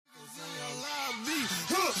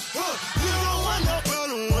You don't want no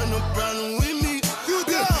problem with me. You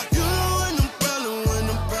don't want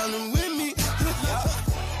no problem with me.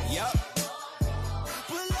 Yup.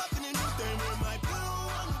 Pull up in a new thing, man. You don't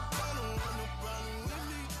want no problem with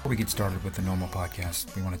me. Before we get started with the normal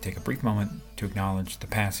podcast, we want to take a brief moment to acknowledge the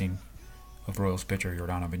passing of Royals pitcher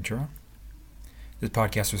Yordano Ventura. This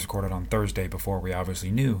podcast was recorded on Thursday before we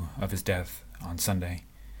obviously knew of his death on Sunday.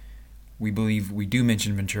 We believe we do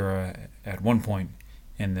mention Ventura at one point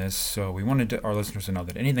in this, so we wanted our listeners to know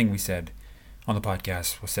that anything we said on the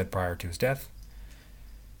podcast was said prior to his death.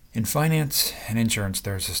 In finance and insurance,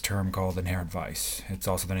 there's this term called inherent vice. It's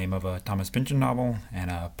also the name of a Thomas Pynchon novel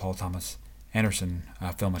and a Paul Thomas Anderson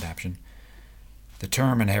film adaptation. The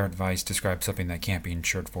term inherent vice describes something that can't be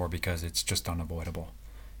insured for because it's just unavoidable.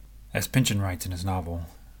 As Pynchon writes in his novel,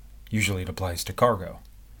 usually it applies to cargo.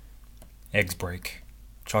 Eggs break,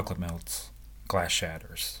 chocolate melts, glass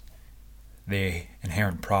shatters. The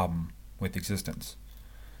inherent problem with existence.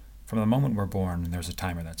 From the moment we're born, there's a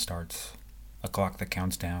timer that starts. A clock that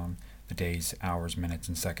counts down the days, hours, minutes,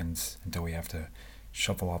 and seconds until we have to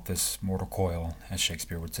shuffle off this mortal coil, as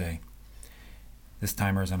Shakespeare would say. This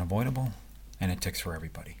timer is unavoidable, and it ticks for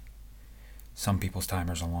everybody. Some people's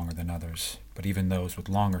timers are longer than others, but even those with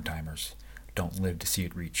longer timers don't live to see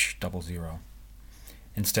it reach 00.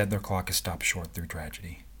 Instead, their clock is stopped short through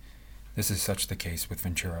tragedy. This is such the case with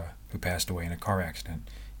Ventura, who passed away in a car accident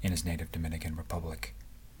in his native Dominican Republic.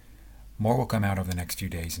 More will come out over the next few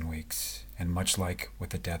days and weeks, and much like with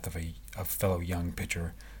the death of a fellow young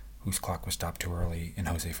pitcher whose clock was stopped too early in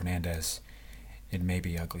Jose Fernandez, it may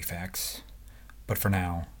be ugly facts. But for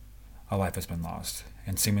now, a life has been lost,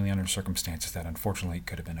 and seemingly under circumstances that unfortunately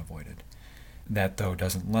could have been avoided. That, though,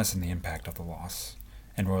 doesn't lessen the impact of the loss,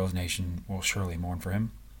 and Royals Nation will surely mourn for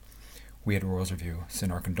him. We at Royals Review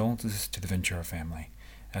send our condolences to the Ventura family,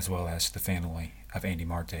 as well as to the family of Andy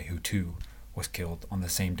Marte, who too was killed on the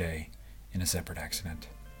same day in a separate accident.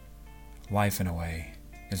 Life, in a way,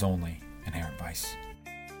 is only inherent vice.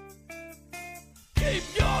 Keep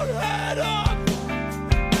your head up.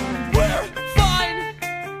 We're fine.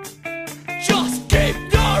 Just keep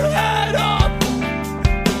your head up.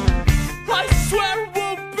 I swear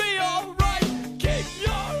we'll be alright. Keep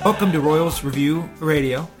your Welcome to Royals Review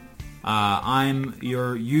Radio. I'm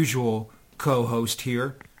your usual co-host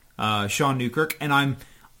here, Sean Newkirk, and I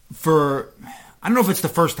don't know if it's the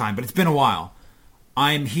first time, but it's been a while.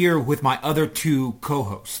 I'm here with my other two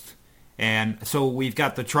co-hosts. And so we've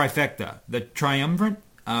got the trifecta, the triumvirate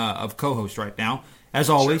of co-hosts right now. As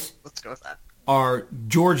always, sure. Let's go with that. Our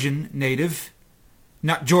Georgian native,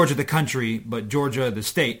 not Georgia the country, but Georgia the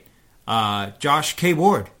state, Josh K.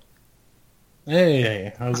 Ward.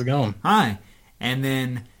 Hey, how's it going? Hi. And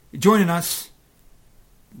then joining us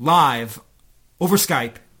live over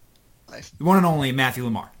Skype, the one and only Matthew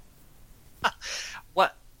Lamar.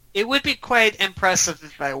 What? It would be quite impressive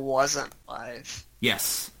if I wasn't live.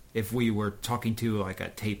 Yes, if we were talking to like a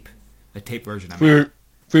tape version of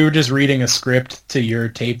If we were just reading a script to your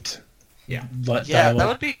taped. Yeah. Yeah, that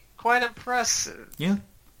would be quite impressive. Yeah.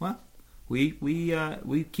 Well, we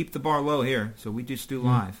keep the bar low here, so we just do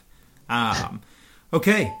live.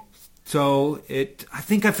 Okay. So I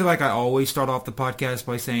feel like I always start off the podcast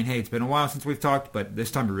by saying, hey, it's been a while since we've talked, but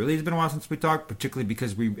this time it really has been a while since we talked, particularly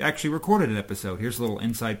because we actually recorded an episode. Here's a little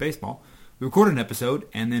inside baseball. We recorded an episode,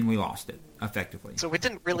 and then we lost it, effectively. So we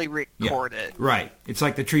didn't really record it. Right. It's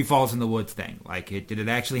like the tree falls in the woods thing. Like, did it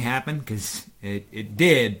actually happen? Because it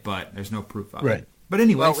did, but there's no proof of it. But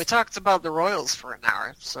anyway. Well, we talked about the Royals for an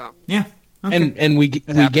hour, so. Yeah. Okay. And we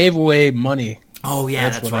gave away money. Oh, yeah,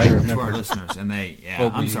 that's right, to our listeners. And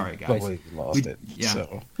I'm sorry, guys. But we lost it. Yeah.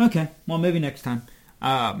 So. Okay. Well, maybe next time.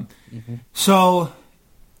 So,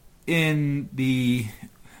 in the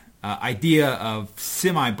idea of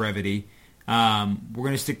semi-brevity, we're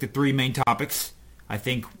going to stick to three main topics. I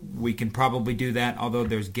think we can probably do that, although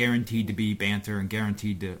there's guaranteed to be banter and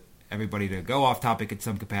guaranteed to everybody to go off topic at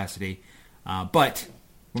some capacity. But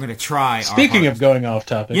we're going to try. Speaking of going off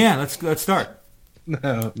topic. Yeah, let's start.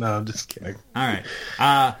 No, I'm just kidding. All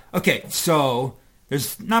right. Okay, so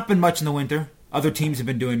there's not been much in the winter. Other teams have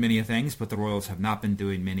been doing many of things, but the Royals have not been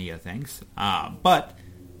doing many of things. But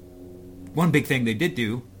one big thing they did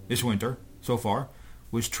do this winter so far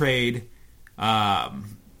was trade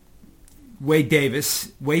Wade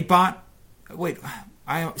Davis, SafeBot.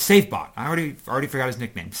 I already forgot his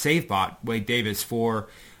nickname. SafeBot Wade Davis for. Is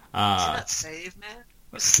that Save Man?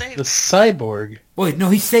 Who's Save? The Cyborg. Wait,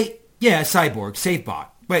 no, he's Cyborg, SafeBot.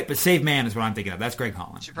 Wait, but Save Man is what I'm thinking of. That's Greg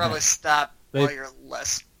Holland. You should probably stop while you're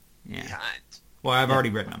less behind. Well, I've already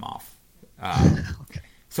written him off.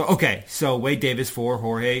 Okay. So Wade Davis for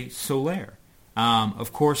Jorge Soler.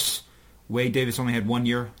 Of course, Wade Davis only had 1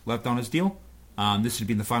 year left on his deal. This had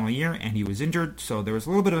been the final year, and he was injured, so there was a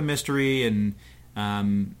little bit of a mystery. And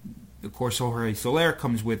of course, Jorge Soler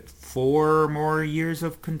comes with 4 more years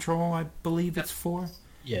of control. I believe it's 4.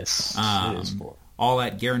 Yes, it is 4. All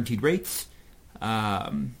at guaranteed rates.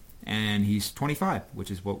 And he's 25,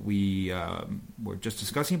 which is what we were just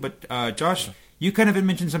discussing. But Josh, you kind of had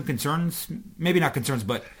mentioned some concerns, maybe not concerns,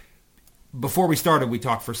 but before we started, we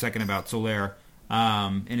talked for a second about Soler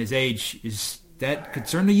and his age. Is that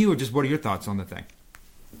concern to you, or just what are your thoughts on the thing?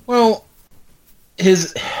 Well,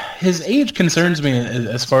 his age concerns me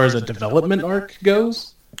as far as a development arc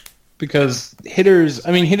goes, because hitters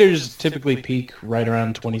typically peak right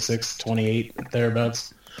around 26, 28,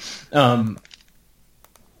 thereabouts.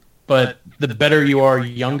 But the better you are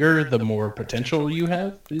younger, the more potential you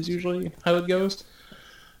have, is usually how it goes.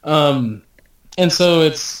 And so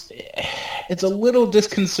it's a little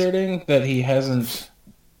disconcerting that he hasn't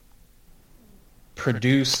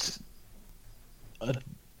produced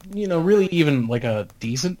really even like a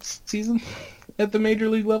decent season at the major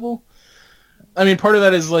league level. I mean, part of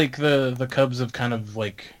that is like the Cubs have kind of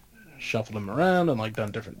like shuffled him around and like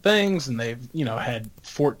done different things, and they've had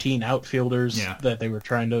 14 outfielders that they were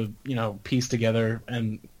trying to piece together,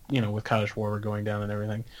 and with Kyle Schwarber going down and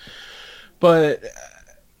everything. But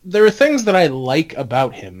there are things that I like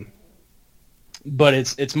about him, but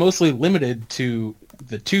it's mostly limited to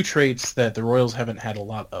the 2 traits that the Royals haven't had a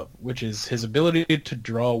lot of, which is his ability to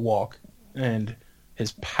draw a walk and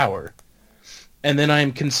his power. And then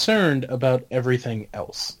I'm concerned about everything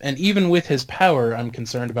else. And even with his power, I'm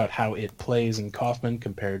concerned about how it plays in Kauffman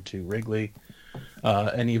compared to Wrigley.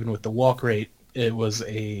 And even with the walk rate, it was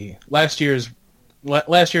last year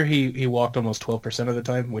he walked almost 12% of the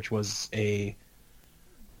time, which was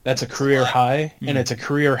that's a career high, and it's a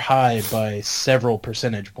career high by several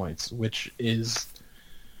percentage points, which is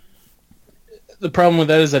the problem with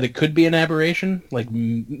that is that it could be an aberration. Like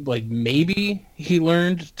maybe he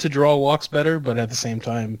learned to draw walks better, but at the same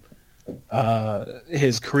time,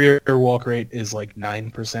 his career walk rate is like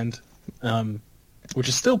 9%, which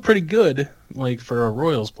is still pretty good, like for a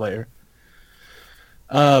Royals player.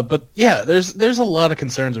 But yeah, there's a lot of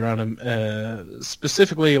concerns around him,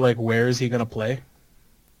 specifically like where is he going to play?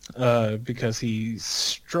 Because he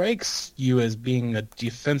strikes you as being a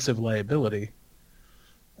defensive liability.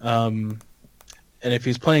 And if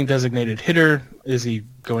he's playing designated hitter, is he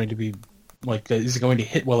going to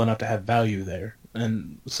hit well enough to have value there?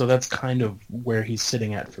 And so that's kind of where he's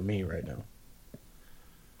sitting at for me right now.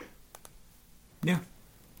 Yeah,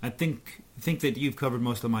 I think that you've covered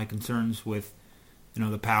most of my concerns with,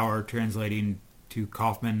 the power translating to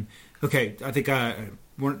Kauffman. Okay, I think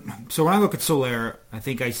so when I look at Soler, I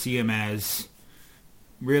think I see him as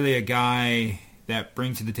really a guy that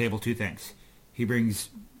brings to the table 2 things. He brings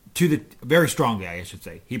very strong guy, I should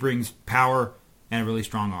say. He brings power and a really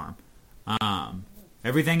strong arm.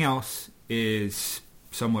 Everything else is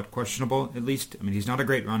somewhat questionable, at least. I mean, he's not a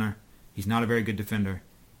great runner. He's not a very good defender.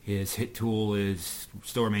 His hit tool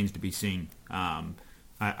still remains to be seen.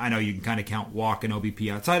 I know you can kind of count walk and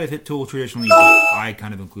OBP outside of hit tool traditionally, but I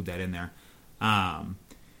kind of include that in there.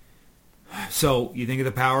 So you think of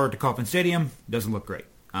the power to Kauffman Stadium, doesn't look great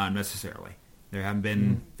necessarily. There haven't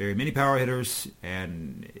been very many power hitters,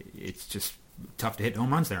 and it's just tough to hit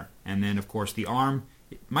home runs there. And then, of course, the arm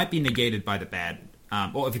might be negated by the bad.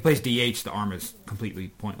 If he plays DH, the arm is completely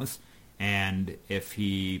pointless. And if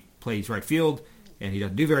he plays right field and he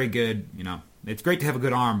doesn't do very good, it's great to have a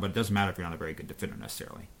good arm, but it doesn't matter if you're not a very good defender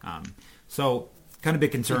necessarily. So kind of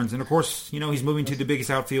big concerns. And, of course, he's moving to the biggest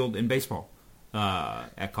outfield in baseball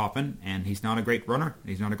at Kauffman, and he's not a great runner.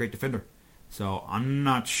 He's not a great defender. So I'm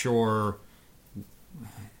not sure.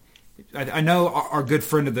 I know our good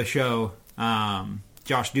friend of the show,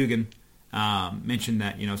 Josh Dugan, mentioned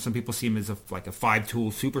that some people see him as a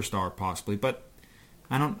 5-tool superstar possibly, but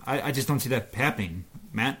I just don't see that happening.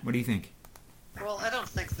 Matt, what do you think? Well, I don't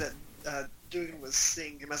think that Dugan was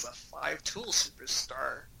seeing him as a 5-tool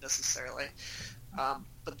superstar necessarily,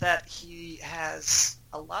 but that he has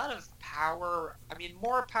a lot of power. I mean,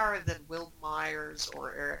 more power than Will Myers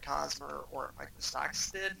or Eric Hosmer or Mike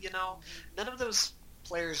Moustakas did. None of those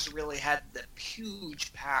players really had the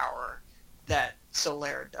huge power that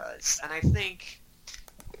Soler does. And I think,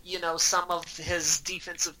 some of his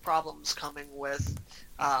defensive problems coming with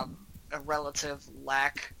a relative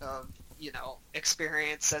lack of,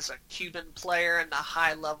 experience as a Cuban player in the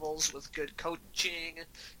high levels with good coaching,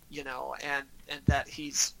 and that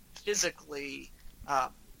he's physically,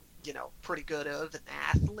 pretty good of an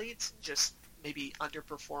athlete, just maybe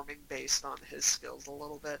underperforming based on his skills a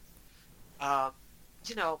little bit.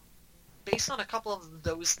 based on a couple of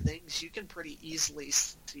those things, you can pretty easily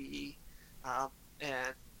see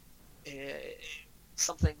and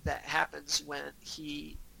something that happens when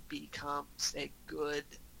he becomes a good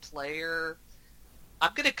player.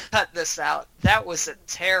 I'm going to cut this out. That was a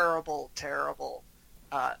terrible, terrible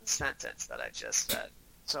sentence that I just said.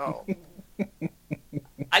 So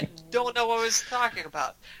I don't know what I was talking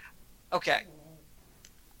about. Okay.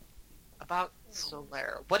 About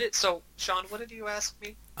Soler. So, Sean, what did you ask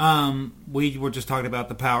me? We were just talking about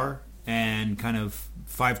the power and kind of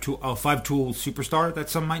five-tool superstar that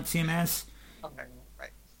some might see him as. Okay, right.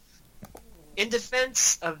 In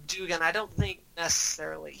defense of Dugan, I don't think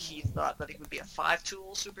necessarily he thought that he would be a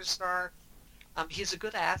five-tool superstar. He's a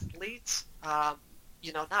good athlete. Not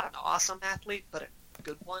an awesome athlete, but a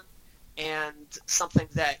good one. And something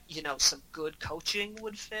that, some good coaching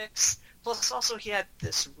would fix. Plus, also, he had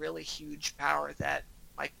this really huge power that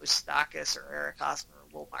Mike Moustakas or Eric Hosmer or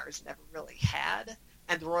Will Myers never really had,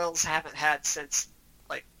 and the Royals haven't had since,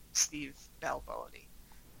 Steve Balboni.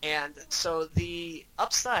 And so the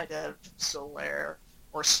upside of Soler,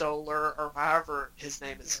 or however his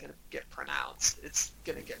name is going to get pronounced, it's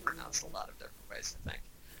going to get pronounced a lot of different ways, I think.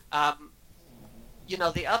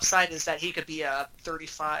 The upside is that he could be a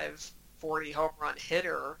 35, 40 home run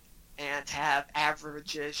hitter and have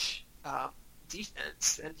average-ish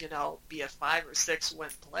defense and, be a 5 or 6 win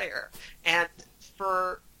player. And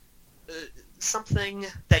for something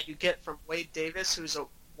that you get from Wade Davis, who's a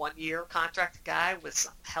one-year contract guy with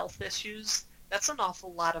some health issues, that's an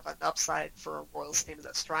awful lot of an upside for a Royals team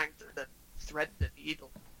that's trying to thread the needle,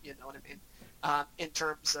 you know what I mean, in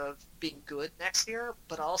terms of being good next year,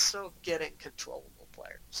 but also getting controllable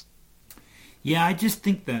players. Yeah, I just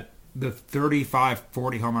think that the 35,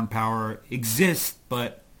 40 home run power exists,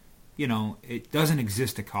 but, it doesn't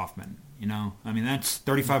exist at Kauffman. That's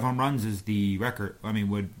 35 home runs is the record.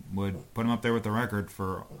 Would put him up there with the record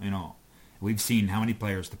for, we've seen how many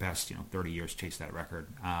players the past, 30 years chase that record.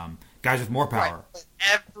 Guys with more power. Right.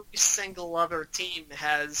 Every single other team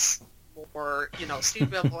has more, Steve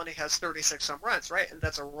Balboni has 36 home runs, right? And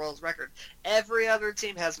that's a Royals record. Every other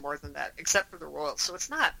team has more than that, except for the Royals. So it's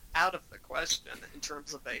not out of the question in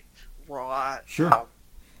terms of a raw... Sure.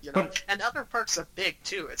 And other parks are big,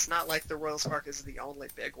 too. It's not like the Royals Park is the only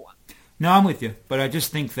big one. No, I'm with you. But I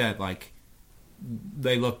just think that,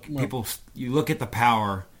 you look at the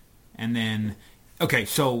power, and then, okay,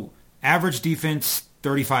 so average defense,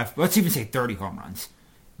 35, let's even say 30 home runs.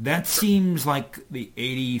 That seems like the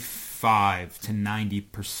 85 to 90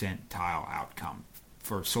 percentile outcome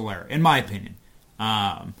for Soler, in my opinion.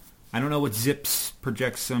 I don't know what Zips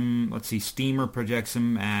projects him. Let's see, Steamer projects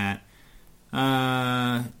him at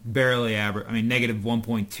barely average. Negative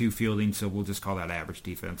 1.2 fielding, so we'll just call that average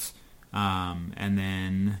defense. And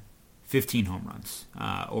then 15 home runs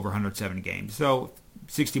over 107 games. So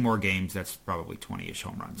 60 more games, that's probably 20-ish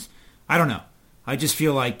home runs. I don't know. I just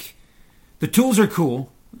feel like the tools are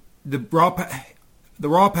cool. The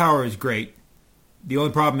raw power is great. The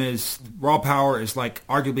only problem is raw power is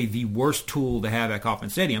arguably the worst tool to have at Kauffman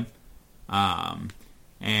Stadium. And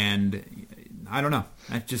I don't know.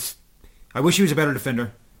 I wish he was a better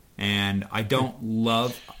defender. And I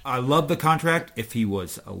love the contract if he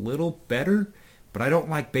was a little better, but I don't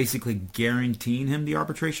like basically guaranteeing him the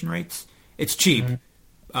arbitration rates. It's cheap,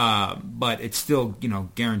 but it's still,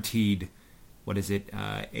 guaranteed, what is it,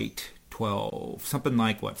 8, 12, something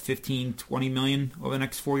like, 15, 20 million over the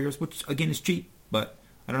next 4 years, which, again, is cheap, but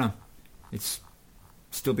I don't know. It's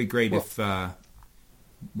still be great if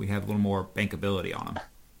we have a little more bankability on him.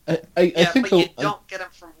 I think but you don't get him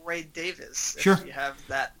from Ray Davis if Sure. you have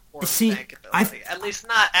that more See, bankability. At least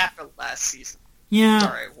not after last season. Yeah.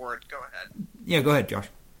 Sorry, Ward, go ahead. Yeah, go ahead, Josh.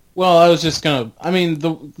 Well, I was just gonna.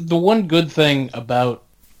 The one good thing about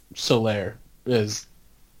Soler is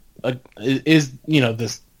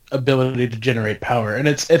this ability to generate power, and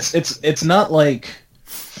it's not like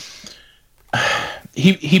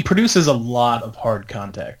he produces a lot of hard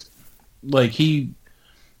contact.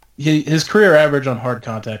 His career average on hard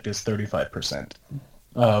contact is 35%,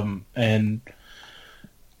 and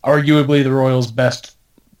arguably the Royals' best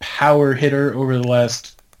power hitter over the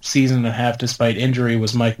last season and a half, despite injury,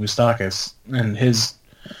 was Mike Moustakas, and his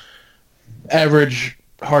average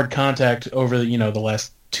hard contact over the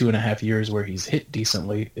last 2.5 years where he's hit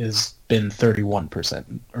decently has been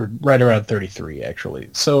 31%, or right around 33 actually.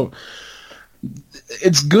 So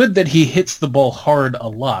it's good that he hits the ball hard a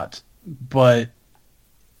lot, but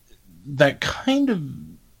that kind of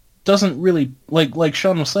doesn't really, like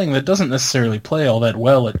Sean was saying, that doesn't necessarily play all that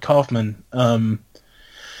well at Kauffman.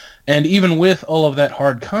 And even with all of that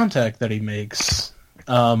hard contact that he makes,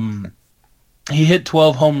 he hit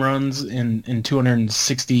 12 home runs in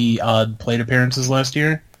 260 odd plate appearances last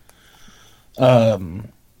year.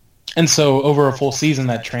 And so over a full season,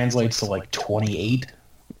 that translates to like 28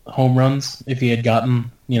 home runs if he had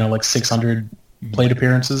gotten, like 600 plate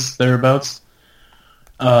appearances thereabouts.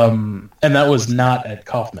 And that was not at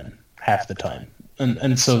Kauffman half the time.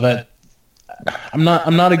 And so that I'm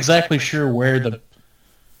not exactly sure where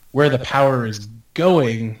the power is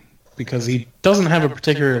going, because he doesn't have a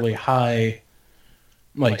particularly high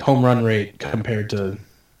like home run rate compared to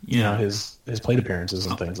his plate appearances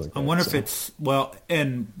and things like that. I wonder if it's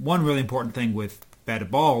and one really important thing with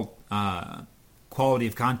batted ball quality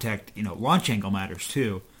of contact, launch angle matters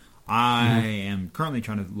too. I am currently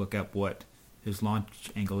trying to look up what his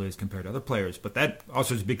launch angle is compared to other players, but that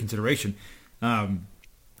also is a big consideration.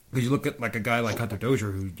 Because you look at like a guy like Hunter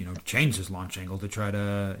Dozier who changed his launch angle to try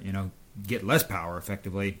to get less power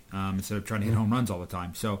effectively instead of trying to hit home runs all the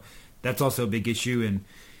time. So that's also a big issue. And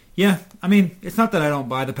yeah, I mean, it's not that I don't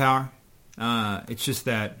buy the power. It's just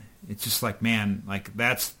that it's just like, man, like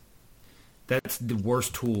that's the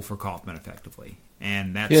worst tool for Kauffman effectively,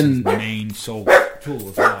 and that's his main sole tool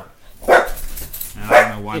as well. And I don't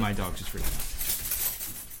know why my dog's just freaking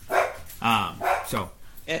out. So.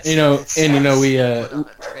 That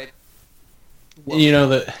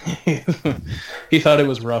he thought it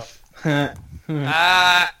was rough.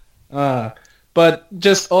 But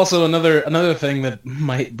just also another thing that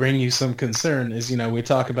might bring you some concern is, we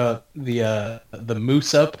talk about the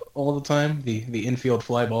moose up all the time, the infield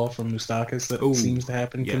fly ball from Moustakas that seems to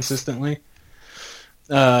happen consistently.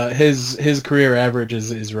 His career average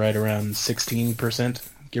is right around 16%,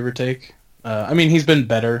 give or take. I mean, he's been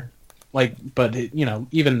better. But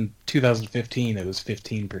even 2015, it was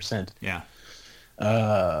 15%. Yeah.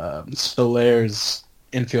 Solaire's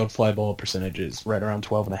infield fly ball percentage is right around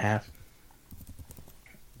 12.5.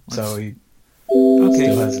 So he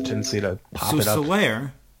still has a tendency to pop it up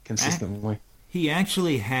Solaire, consistently. He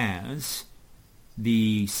actually has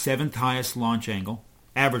the 7th highest launch angle,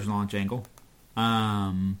 average launch angle,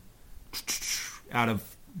 out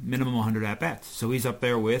of minimum 100 at-bats. So he's up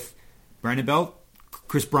there with Brandon Belt.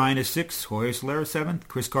 Chris Bryant is 6th, Jorge Soler is 7th,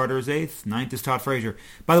 Chris Carter is 8th, 9th is Todd Frazier.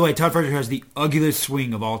 By the way, Todd Frazier has the ugliest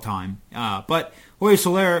swing of all time. But Jorge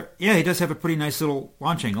Soler, yeah, he does have a pretty nice little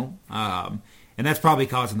launch angle, and that's probably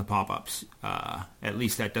causing the pop-ups. At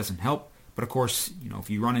least that doesn't help. But of course, if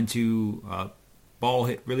you run into a ball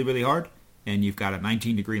hit really, really hard, and you've got a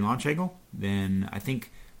 19-degree launch angle, then I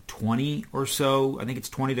think 20 or so, I think it's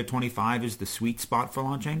 20 to 25 is the sweet spot for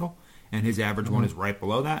launch angle, and his average one is right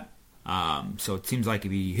below that. So it seems like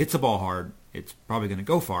if he hits a ball hard, it's probably going to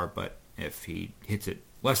go far, but if he hits it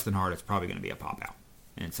less than hard, it's probably going to be a pop-out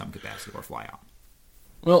in some capacity or fly-out.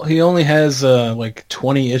 Well, he only has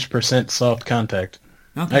 20-ish% soft contact.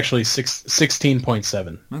 Okay. Actually,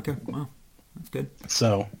 16.7. Okay, well, that's good.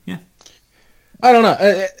 So, yeah. I don't know.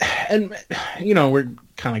 And, we're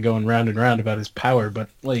kind of going round and round about his power, but,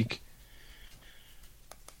 where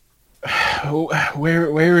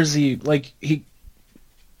is he?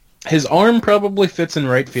 His arm probably fits in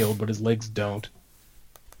right field, but his legs don't.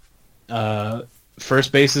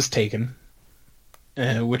 First base is taken,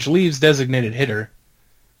 which leaves designated hitter.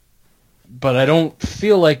 But I don't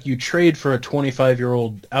feel like you trade for a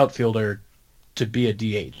 25-year-old outfielder to be a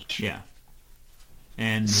DH. Yeah.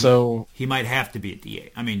 And so he might have to be a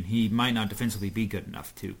DH. I mean, he might not defensively be good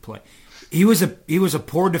enough to play. He was a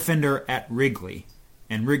poor defender at Wrigley,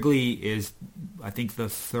 and Wrigley is, I think, the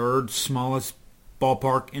 3rd smallest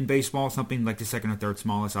ballpark in baseball, something like the 2nd or 3rd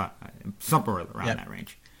smallest, somewhere around that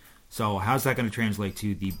range. So how's that going to translate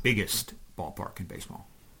to the biggest ballpark in baseball?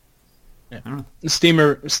 Yeah. I don't know.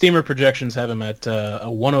 Steamer projections have him at a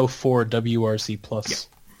 104 WRC plus, yeah.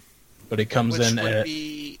 But it comes in at...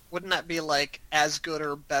 Wouldn't that be as good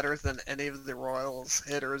or better than any of the Royals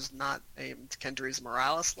hitters not named Kendrys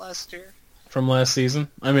Morales last year? From last season?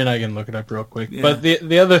 I mean, I can look it up real quick. Yeah. But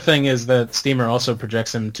the other thing is that Steamer also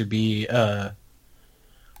projects him to be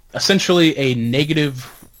essentially a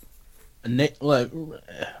negative...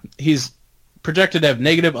 he's projected to have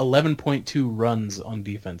negative 11.2 runs on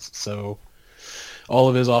defense. So all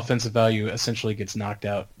of his offensive value essentially gets knocked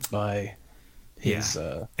out by his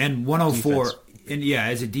and 104 defense. And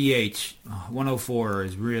as a DH, 104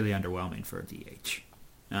 is really underwhelming for a DH.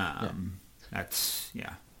 That's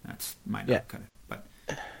might not cut it. But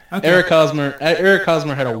okay. Eric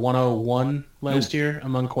Hosmer had a 101 last year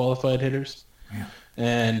among qualified hitters. Yeah.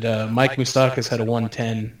 And Mike Moustakas had a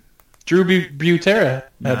 110. Drew Butera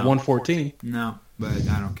had 114. No, but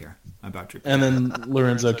I don't care about Drew. And then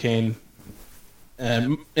Lorenzo Cain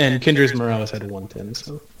and Kendrys Morales had a 110.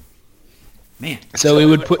 So Man. So it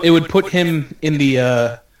would put him in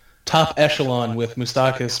the top echelon with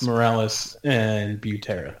Moustakas, Morales, and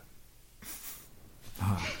Butera.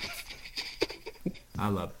 I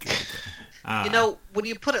love Drew. When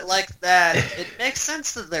you put it like that, it makes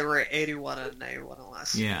sense that they were 81 and 81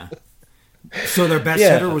 last year. Yeah. So their best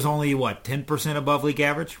hitter was only, 10% above league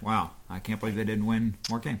average? Wow. I can't believe they didn't win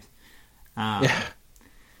more games. Yeah.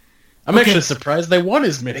 I'm actually surprised they won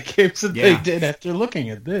as many games as they did after looking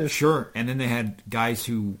at this. Sure. And then they had guys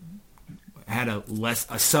who had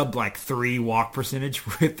a sub 3 walk percentage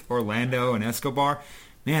with Orlando and Escobar.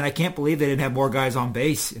 Man, I can't believe they didn't have more guys on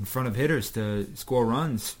base in front of hitters to score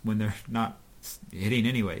runs when they're not hitting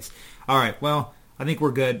anyways. All right, well, I think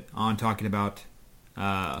we're good on talking about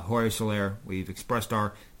Jorge Soler. We've expressed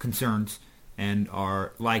our concerns and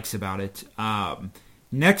our likes about it.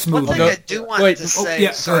 Next move. One thing I do want to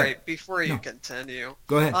say, sorry, before you No. continue.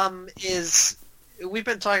 Go ahead. Is we've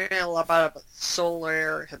been talking a lot about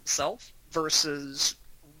Soler himself versus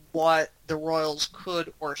what the Royals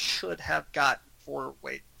could or should have gotten for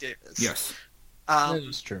Wade Davis. Yes. That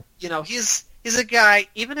is true. He's a guy,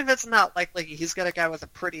 even if it's not likely, he's got a guy with a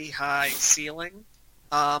pretty high ceiling,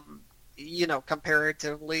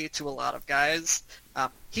 comparatively to a lot of guys.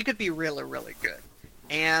 He could be really, really good.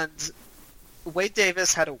 And Wade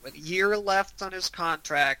Davis had a year left on his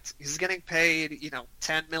contract. He's getting paid,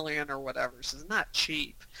 $10 million or whatever, so it's not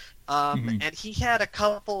cheap. And he had a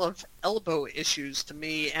couple of elbow issues to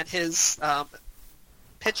me, and his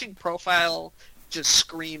pitching profile just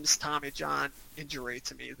screams Tommy John injury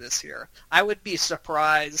to me this year. I would be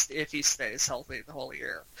surprised if he stays healthy the whole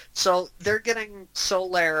year. So they're getting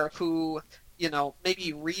Soler, who,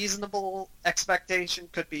 maybe reasonable expectation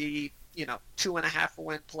could be, 2.5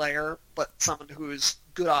 win player, but someone who's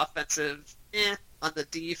good offensive, on the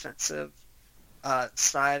defensive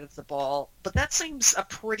side of the ball. But that seems a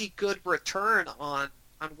pretty good return on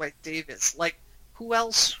Wade Davis. Who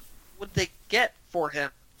else would they get for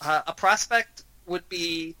him? A prospect would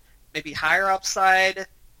be maybe higher upside,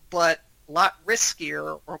 but a lot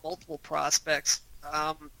riskier, or multiple prospects.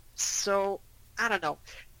 So, I don't know.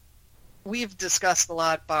 We've discussed a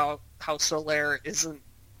lot about how Soler is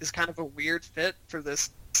kind of a weird fit for this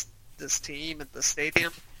team and the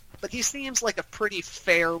stadium, but he seems like a pretty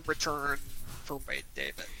fair return for Wade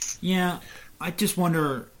Davis. Yeah, I just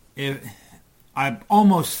wonder if I'm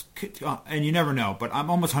almost, and you never know, but I'm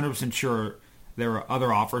almost 100% sure there are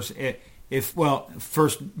other offers.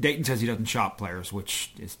 First, Dayton says he doesn't shop players,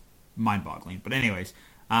 which is mind-boggling. But anyways,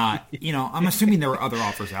 I'm assuming there were other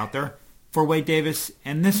offers out there for Wade Davis,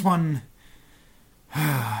 and this one,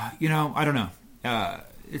 I don't know.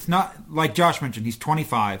 It's not like Josh mentioned. He's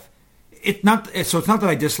 25. It's not that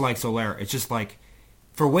I dislike Soler. It's just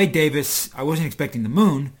for Wade Davis, I wasn't expecting the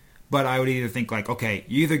moon, but I would either think okay,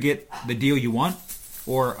 you either get the deal you want,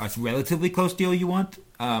 or a relatively close deal you want,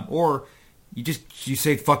 or you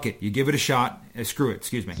say fuck it, you give it a shot. Screw it,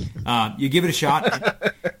 excuse me. You give it a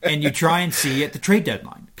shot, and you try and see at the trade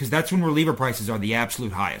deadline, because that's when reliever prices are the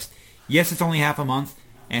absolute highest. Yes, it's only half a month,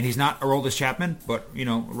 and he's not Aroldis Chapman, but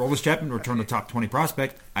Aroldis Chapman returned a top 20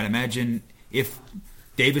 prospect. I'd imagine if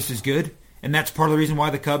Davis is good, and that's part of the reason why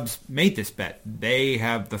the Cubs made this bet. They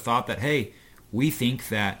have the thought that, hey, we think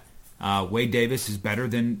that Wade Davis is better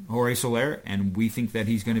than Jorge Soler, and we think that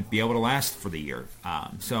he's going to be able to last for the year.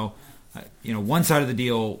 One side of the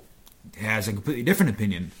deal has a completely different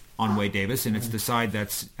opinion on Wade Davis, and it's the side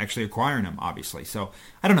that's actually acquiring him, obviously. So,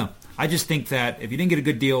 I don't know. I just think that if you didn't get a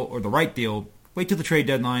good deal or the right deal, wait till the trade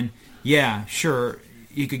deadline. Yeah, sure,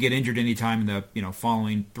 he could get injured anytime in the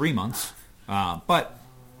following 3 months. But,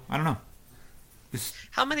 I don't know.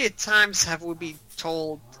 How many times have we been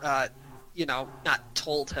told, not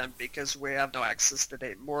told him because we have no access to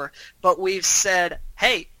data anymore, but we've said,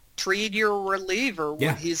 hey, trade your reliever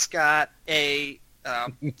when he's got a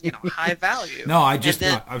high value. No,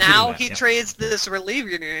 now he trades this reliever,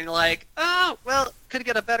 and you're like, oh, well, could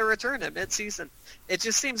get a better return at midseason. It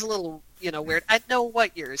just seems a little, weird. I know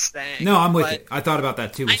what you're saying. No, I'm with you. I thought about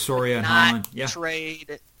that too with Soria and Holland. Yeah.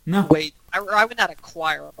 Trade. No. Wade. I would not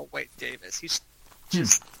acquire a Wade Davis. He's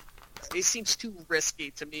just. He seems too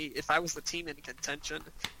risky to me. If I was the team in contention,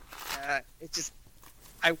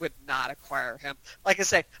 I would not acquire him. Like I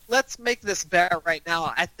say, let's make this bet right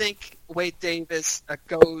now. I think Wade Davis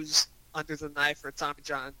goes under the knife for Tommy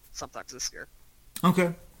John sometimes this year.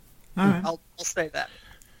 Okay. All right. I'll say that.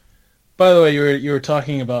 By the way, you were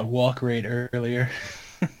talking about walk rate earlier.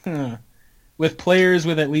 With players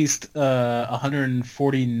with at least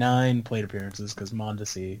 149 plate appearances, because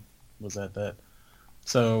Mondesi was at that.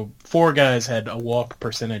 So 4 guys had a walk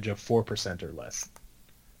percentage of 4% or less.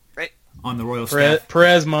 Right. on the Royals staff.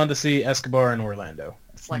 Perez, Mondesi, Escobar, and Orlando.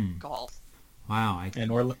 It's like golf. Wow.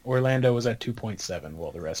 And Orlando was at 2.7,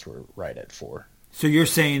 while the rest were right at 4. So you're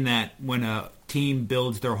saying that when a team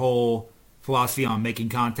builds their whole philosophy on making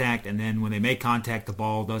contact, and then when they make contact, the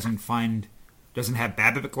ball doesn't have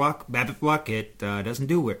BABIP luck, it doesn't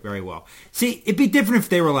do it very well. See, it'd be different if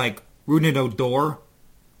they were like Rougned Odor,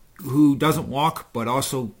 who doesn't walk but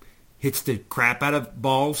also hits the crap out of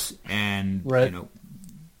balls and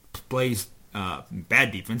plays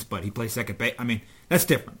bad defense, but he plays second base. I mean, that's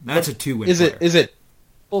different. That's a two-way player. Is it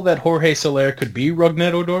possible that Jorge Soler could be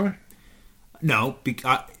Rougned Odor? No.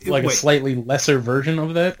 A slightly lesser version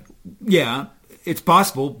of that? Yeah, it's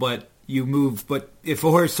possible, but you move. But if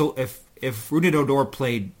Rougned Odor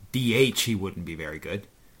played DH, he wouldn't be very good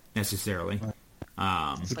necessarily.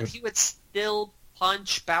 But he would still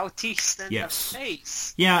punch Bautista in the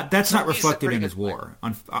face. Yeah, that's not reflected in his WAR.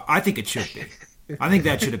 I think it should be. I think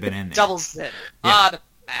that should have been in there. Doubles it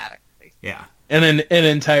automatically. Yeah. And an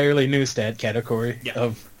entirely new stat category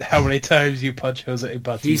of how many times you punch Jose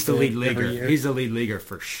Bautista. He's the lead leaguer. Year. He's the lead leaguer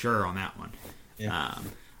for sure on that one. Yeah.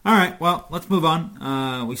 All right, well, let's move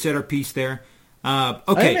on. We said our piece there.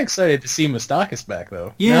 Okay. I'm excited to see Moustakas back,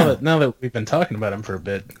 though. Yeah. Now that we've been talking about him for a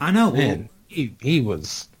bit. I know. Man, he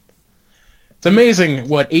was... It's amazing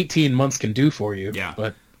what 18 months can do for you. Yeah.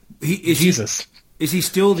 But Jesus. Is he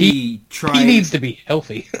still the try? He needs to be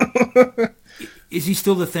healthy. Is he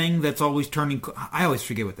still the thing that's always turning? I always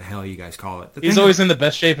forget what the hell you guys call it. He's always in the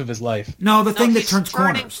best shape of his life. No, the thing that turns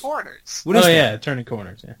turning corners. What is that? Turning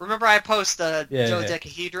corners. Yeah. Remember I post the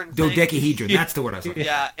dodecahedron thing? Dodecahedron, that's the word I was looking for.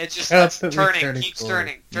 Yeah, it's just turning, keeps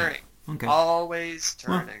turning. Okay. Always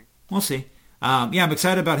turning. We'll see. I'm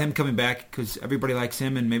excited about him coming back because everybody likes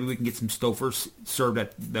him, and maybe we can get some Stofers served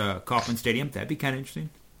at the Kauffman Stadium. That'd be kind of interesting.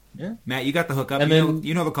 Yeah. Matt, you got the hookup. And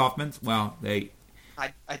you know the Kauffmans. Well, I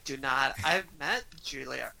do not. I've met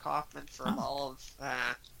Julia Kaufman for all of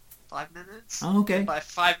 5 minutes. Oh, okay. By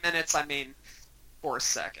 5 minutes, I mean 4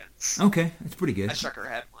 seconds. Okay, that's pretty good. I shook her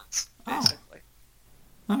head once, basically.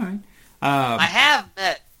 All right. I have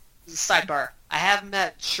met, sidebar, I have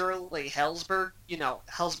met Shirley Hellsberg,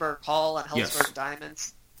 Hellsberg Hall and Hellsberg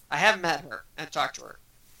Diamonds. I have met her and talked to her.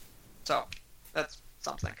 So, that's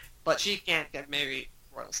something. But she can't get maybe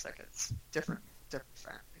Royals tickets. Different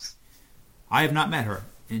families. I have not met her.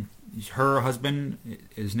 And her husband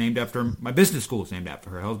is named after my business school. Is named after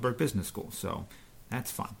her, Hellsberg Business School. So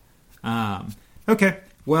that's fun. Okay.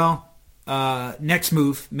 Well, next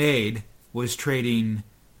move made was trading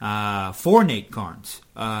for Nate Carnes.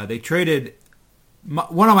 They traded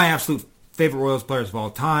one of my absolute favorite Royals players of all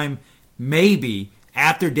time, maybe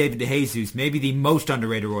after David DeJesus, maybe the most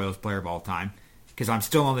underrated Royals player of all time, because I'm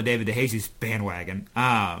still on the David DeJesus bandwagon.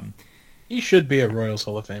 He should be a Royals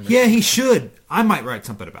Hall of Famer. Yeah, he should. I might write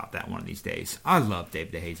something about that one of these days. I love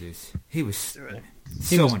David DeJesus. He was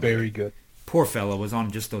very good. Poor fellow was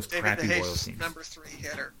on just those David crappy DeJesus, Royals teams. number 3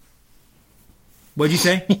 hitter. What'd you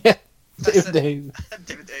say? Yeah. David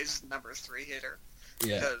DeJesus, number 3 hitter.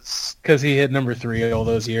 Yeah. Because he hit number 3 all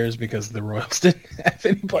those years because the Royals didn't have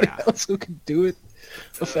anybody else who could do it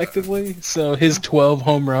effectively. So his 12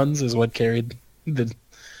 home runs is what carried the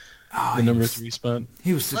number 3 spot.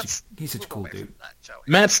 He's such a cool dude.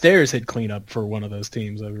 Matt Stairs hit cleanup for one of those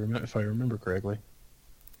teams, if I remember correctly.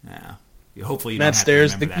 Yeah. Hopefully you Matt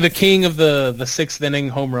Stairs, the king of the 6th inning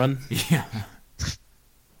home run. Yeah.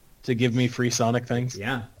 To give me free Sonic things.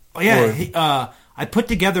 Yeah. Oh, yeah. I put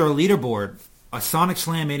together a leaderboard, a Sonic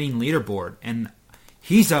Slam inning leaderboard, and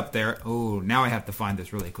he's up there. Oh, now I have to find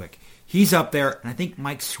this really quick. He's up there, and I think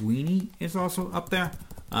Mike Sweeney is also up there.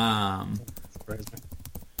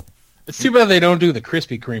 It's too bad they don't do the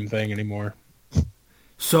Krispy Kreme thing anymore.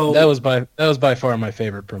 So that was by far my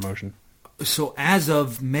favorite promotion. So as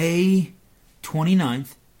of May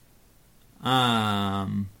 29th,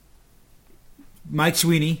 Mike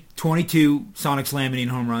Sweeney, 22 Sonic Slam inning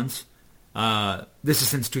home runs. This is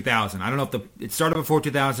since 2000. I don't know if it started before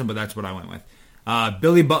 2000, but that's what I went with.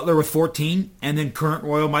 Billy Butler with 14, and then current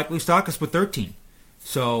Royal Mike Moustakas with 13.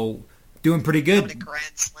 So doing pretty good. How many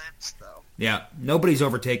Grand Slams, though? Yeah, nobody's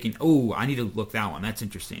overtaking. Oh, I need to look that one. That's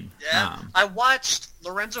interesting. Yeah, I watched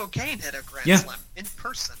Lorenzo Cain hit a Grand Slam in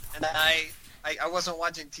person, and I wasn't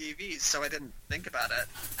watching TV, so I didn't think about it.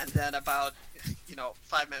 And then about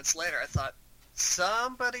 5 minutes later, I thought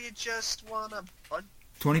somebody just won a bunch.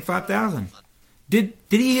 25,000. Did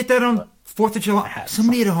he hit that on 4th of July?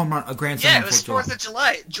 Somebody hit a home run, a Grand Slam on 4th of July. Yeah, it was 4th of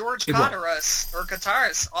July. George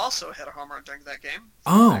Kataris also hit a home run during that game.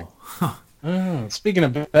 Oh, huh. Oh, speaking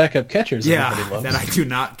of backup catchers, that I do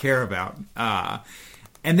not care about.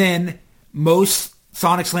 And then most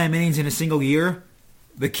Sonic Slam innings in a single year,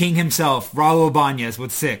 the king himself, Raul Ibanez,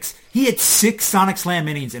 with 6. He had 6 Sonic Slam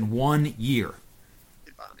innings in 1 year.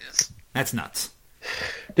 Ibanez. That's nuts.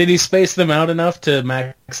 Did he space them out enough to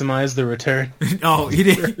maximize the return? No, he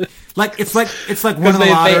didn't. It's like one Because of the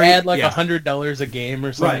they lottery. add like yeah. $100 a game or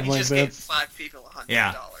Right. something He like just that. gave 5 people $100.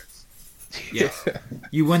 Yeah. Yeah.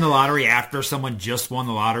 You win the lottery after someone just won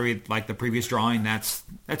the lottery, like the previous drawing. That's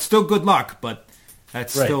still good luck, but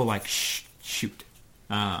that's Right. still like shoot.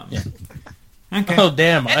 Okay. Oh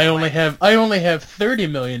damn! I only have $30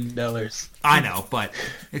 million. I know, but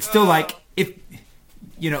it's still like if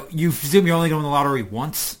you assume you're only going to the lottery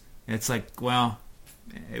once. It's like, well,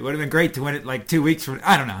 it would have been great to win it like 2 weeks from.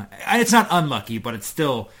 I don't know. It's not unlucky, but it's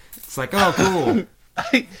like, oh, cool.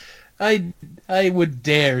 I would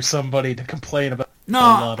dare somebody to complain about No, the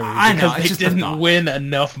lottery I know, because it's they just a didn't thought. win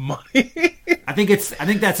enough money. I think that's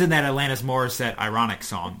in that Alanis Morissette ironic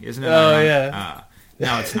song, isn't it? Oh, ironic? yeah.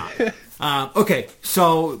 No, it's not. Okay,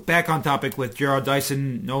 so back on topic with Gerard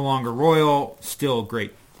Dyson, no longer Royal, still a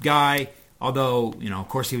great guy. Although, of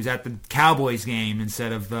course, he was at the Cowboys game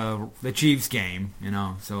instead of the Chiefs game.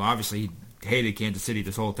 So obviously he hated Kansas City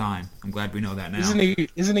this whole time. I'm glad we know that now.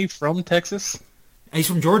 Isn't he from Texas? He's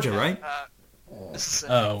from Georgia, right?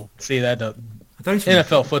 Mississippi. Oh, see that I thought he's from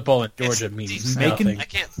NFL football in Georgia It's means deep. Macon? nothing. I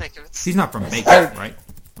can't think of it. He's not from Macon, right?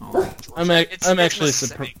 Oh. I'm It's actually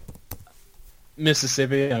Mississippi.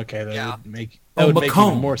 Mississippi. Okay, that Yeah. would make Macomb.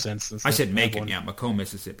 even more sense. Than I said that Macon, one. yeah, Macomb,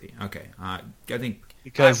 Mississippi. Okay, I think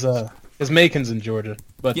because Macon's in Georgia.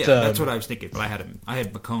 But yeah, that's what I was thinking. But I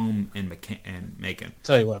had Macomb and Macon.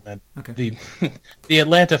 tell you what, man. Okay. The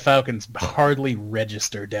Atlanta Falcons hardly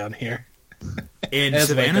register down here. In As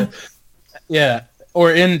like Savannah? Yeah,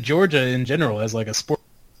 or in Georgia in general as like a sport.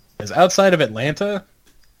 As outside of Atlanta,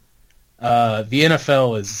 the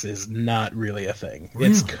NFL is not really a thing.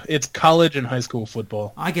 Really? It's college and high school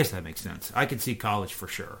football. I guess that makes sense. I could see college for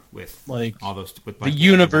sure with Like all those. With the like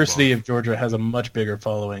University of Georgia has a much bigger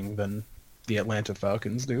following than the Atlanta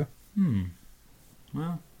Falcons do.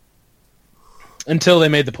 Well, Until they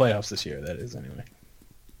made the playoffs this year, that is anyway.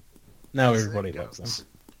 Now everybody loves them.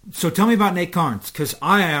 so tell me about Nate Carnes, because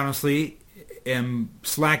I honestly am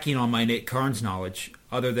slacking on my Nate Carnes knowledge.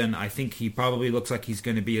 Other than I think he probably looks like he's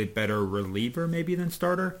going to be a better reliever maybe than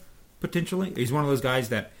starter, potentially. He's one of those guys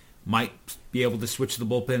that might be able to switch the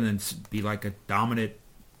bullpen and be like a dominant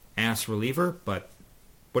ass reliever. But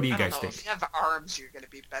what do you I don't guys know. think? If you have arms, you're going to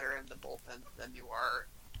be better in the bullpen than you are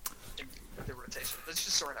in the rotation. That's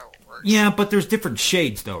just sort of how it works. Yeah, but there's different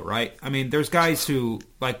shades, though, right? I mean, there's guys who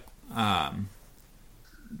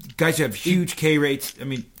guys who have huge K rates. I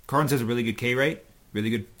mean, Carnes has a really good K rate, really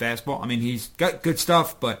good fastball. I mean, he's got good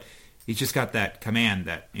stuff, but he's just got that command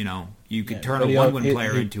that you could turn a 1-win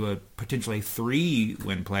player into a potentially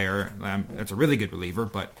 3-win player. That's a really good reliever,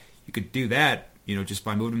 but you could do that, just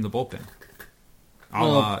by moving him to the bullpen.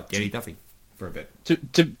 I'll Danny Duffy for a bit.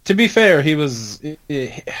 To be fair, he was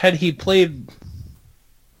had he played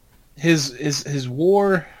his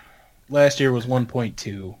WAR last year was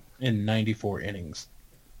 1.2 in 94 innings.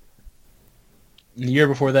 And the year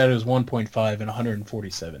before that it was 1.5 in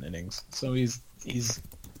 147 innings. So he's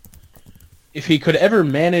if he could ever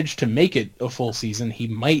manage to make it a full season, he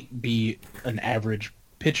might be an average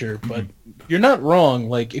pitcher, but you're not wrong.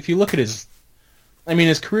 Like if you look at his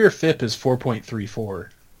career FIP is 4.34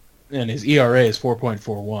 and his ERA is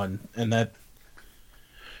 4.41, and that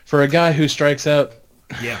for a guy who strikes out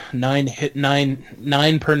Yeah. 9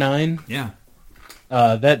 per 9, Yeah.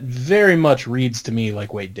 that very much reads to me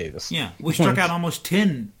like Wade Davis. Yeah. We struck out almost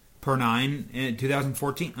 10 per 9 in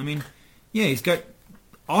 2014. I mean, yeah, he's got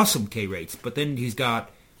awesome K rates, but then he's got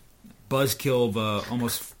buzzkill of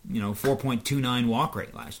almost 4.29 walk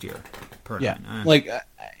rate last year per 9.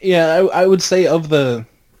 I would say of the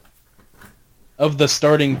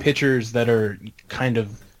starting pitchers that are kind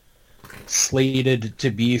of slated to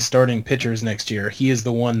be starting pitchers next year, he is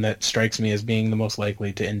the one that strikes me as being the most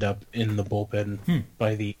likely to end up in the bullpen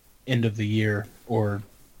by the end of the year or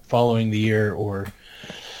following the year, or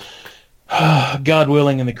God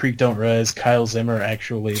willing and the creek don't rise, Kyle Zimmer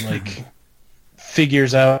actually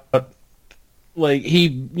figures out,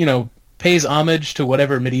 he pays homage to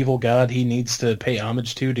whatever medieval god he needs to pay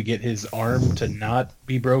homage to get his arm to not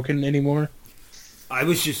be broken anymore. I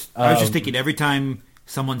was just thinking every time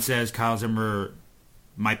someone says Kyle Zimmer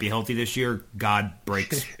might be healthy this year, God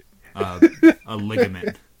breaks a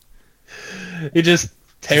ligament. He just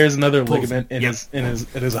tears another Pulls- ligament in yep. his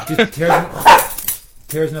arm. Just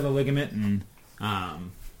tears another ligament, and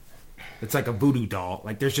it's like a voodoo doll.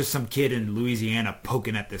 Like there's just some kid in Louisiana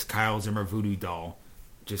poking at this Kyle Zimmer voodoo doll,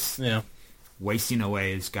 just Yeah. wasting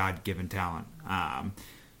away his God-given talent.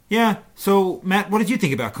 Yeah. So, Matt, what did you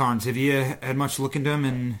think about Carnes? Have you had much look into him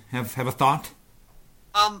and have a thought?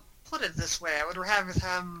 Put it this way, I would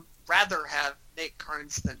rather have Nate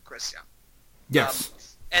Carnes than Chris Young.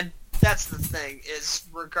 Yes. And that's the thing, is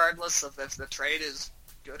regardless of if the trade is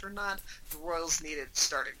good or not, the Royals needed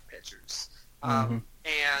starting pitchers. And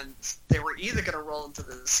they were either going to roll into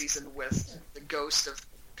the season with the ghost of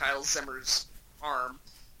Kyle Zimmer's arm,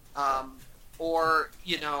 or,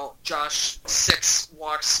 Josh 6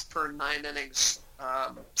 walks per 9 innings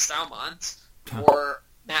Staumont, or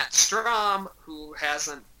Matt Strahm, who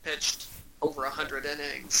hasn't pitched over 100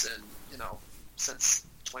 innings since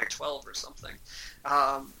 2012 or something.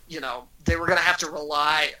 They were going to have to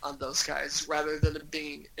rely on those guys rather than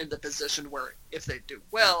being in the position where if they do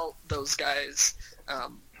well, those guys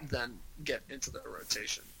then get into the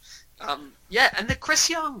rotation. And then Chris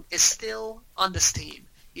Young is still on this team.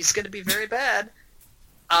 He's going to be very bad.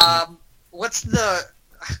 What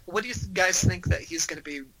do you guys think that he's going to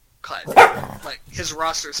be cut? Like his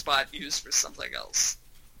roster spot used for something else?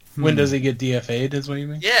 When does he get DFA'd, is what you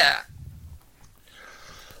mean? Yeah.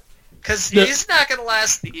 Because he's not going to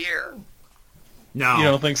last the year. No. You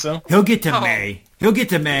don't think so? He'll get to May. He'll get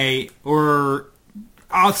to May, or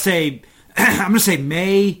I'll say, I'm going to say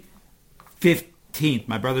May 15th,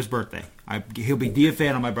 my brother's birthday. He'll be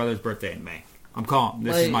DFA'd on my brother's birthday in May. I'm calling.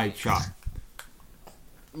 This is my shot.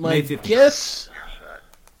 My guess...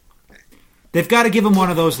 They've got to give him one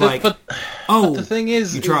of those, but the thing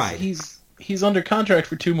is, you tried. He's under contract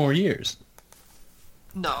for 2 more years.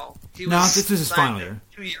 No. This is his final year.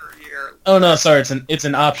 2-year. Oh, no, sorry, it's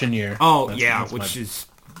an option year. Oh, That's which is...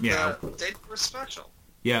 They were special.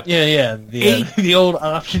 Yeah. Yeah. The old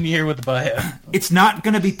option year with the buyout. It's not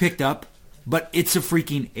going to be picked up, but it's a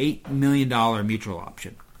freaking $8 million mutual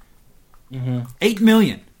option. Mm-hmm. $8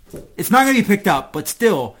 million. It's not going to be picked up, but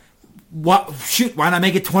still, why not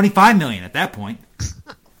make it $25 million at that point?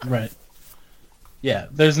 Right. Yeah,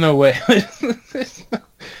 there's no way.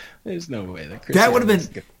 There's no way that Chris That would have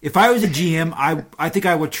Young been... If I was a GM, I think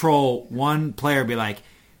I would troll one player, be like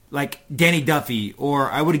Danny Duffy, or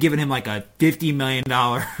I would have given him like a $50 million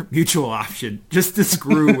mutual option just to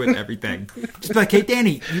screw with everything. Just be like, hey,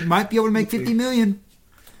 Danny, you might be able to make $50 million.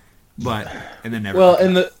 But, and then never. Well,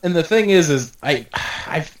 and the thing is I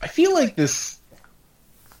feel like this...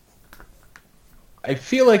 I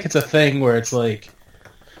feel like it's a thing where it's like...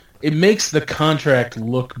 It makes the contract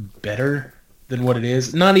look better than what it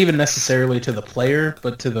is. Not even necessarily to the player,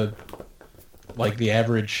 but to the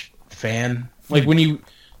average fan. Like when you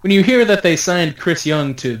hear that they signed Chris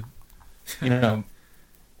Young to,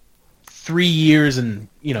 3 years and,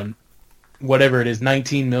 whatever it is,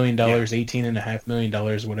 $19 million, $18.5 million,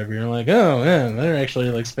 whatever, you're like, oh, yeah, they're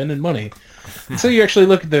actually, spending money. So you actually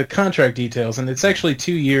look at the contract details, and it's actually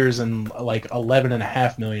 2 years and,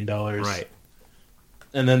 $11.5 million. Right.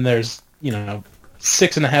 And then there's,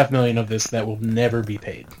 $6.5 million of this that will never be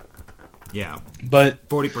paid. Yeah. But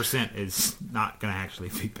 40% is not going to actually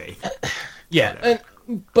be paid. Yeah.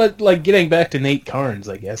 But, getting back to Nate Carnes,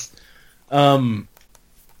 I guess.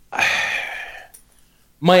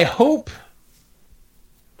 My hope...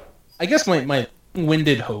 I guess my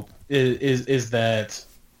winded hope is that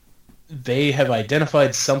they have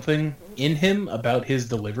identified something in him about his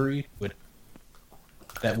delivery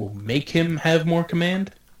that will make him have more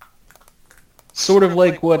command. Sort of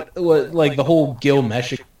like what the whole Gil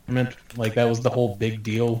Mesh experiment, that was the whole big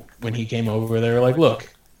deal when he came over there.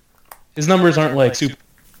 Look, his numbers aren't super,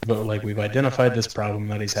 but we've identified this problem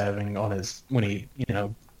that he's having on his, when he,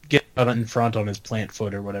 get out in front on his plant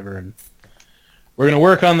foot or whatever, and we're going to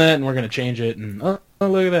work on that and we're going to change it, and oh,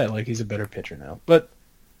 look at that, he's a better pitcher now. But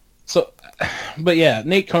yeah,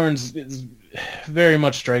 Nate Carnes very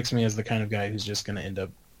much strikes me as the kind of guy who's just going to end up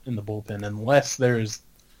in the bullpen unless there's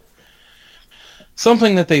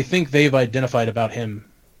something that they think they've identified about him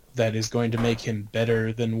that is going to make him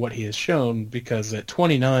better than what he has shown, because at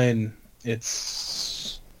 29,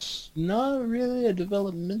 it's not really a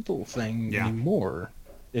developmental thing anymore.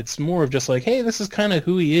 It's more of just hey, this is kind of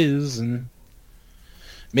who he is, and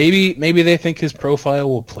maybe they think his profile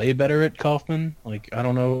will play better at Kauffman. I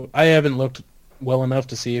don't know. I haven't looked well enough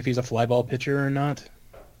to see if he's a fly ball pitcher or not,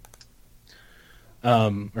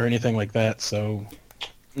 or anything like that. So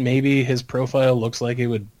maybe his profile looks like it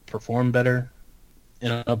would perform better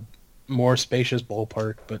in a more spacious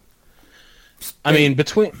ballpark. But I mean,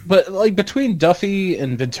 between Duffy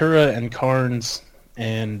and Ventura and Carnes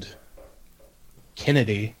and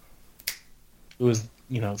Kennedy, who was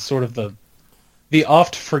sort of the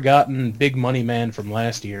oft-forgotten big money man from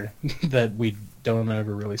last year that we don't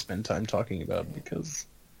ever really spend time talking about because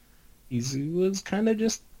he was kind of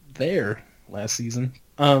just there last season.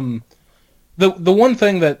 The one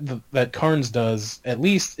thing that Carnes does at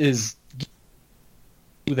least is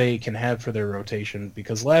who they can have for their rotation,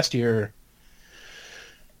 because last year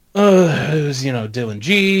it was Dylan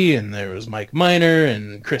G, and there was Mike Minor,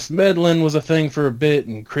 and Chris Medlin was a thing for a bit,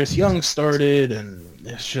 and Chris Young started, and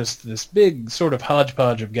it's just this big sort of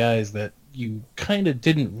hodgepodge of guys that you kind of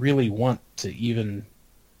didn't really want to even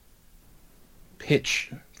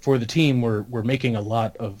pitch for the team. Were making a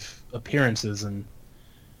lot of appearances, and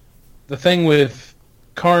the thing with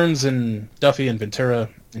Carnes and Duffy and Ventura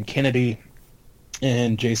and Kennedy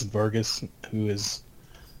and Jason Vargas, who is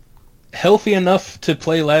healthy enough to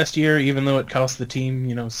play last year, even though it cost the team,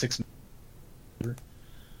 $6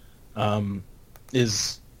 million,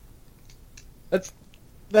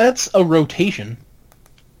 that's a rotation.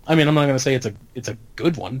 I mean, I'm not going to say it's a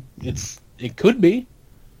good one. It could be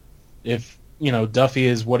if Duffy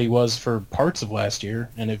is what he was for parts of last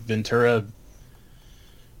year, and if Ventura.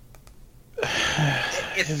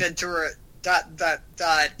 If Ventura ...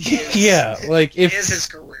 yeah, like if is his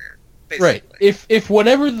career, basically. Right. If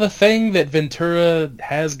whatever the thing that Ventura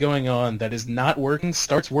has going on that is not working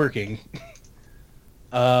starts working,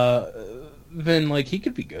 then like he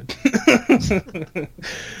could be good.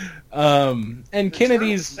 And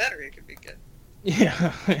Kennedy's better. He could be good.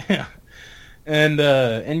 Yeah, yeah. And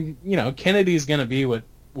Kennedy's gonna be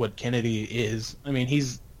what Kennedy is. I mean,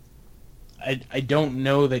 I don't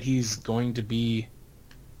know that he's going to be.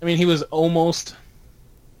 I mean, he was almost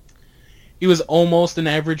an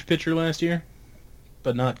average pitcher last year,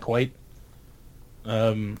 but not quite.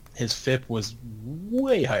 His FIP was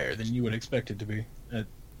way higher than you would expect it to be, at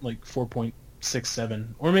like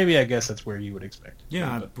 4.67, or maybe I guess that's where you would expect.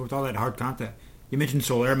 Yeah, but with all that hard contact. You mentioned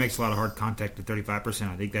Soler makes a lot of hard contact at 35%.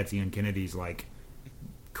 I think that's Ian Kennedy's like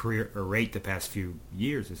career or rate the past few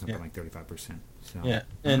years is something like 35%. So yeah,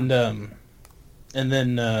 and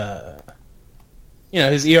then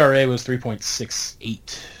his ERA was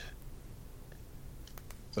 3.68.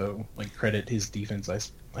 So like credit his defense, I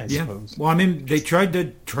suppose. Well, I mean, they tried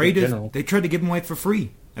to trade it. They tried to give him away for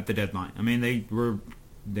free at the deadline. I mean,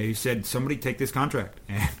 they said somebody take this contract,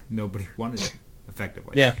 and nobody wanted it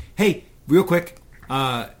effectively. Yeah. Hey, real quick,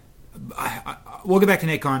 we'll get back to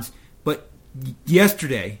Nate Carnes, but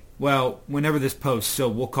yesterday, well, whenever this posts, so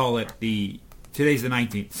we'll call it today's the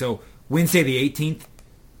 19th. So Wednesday the 18th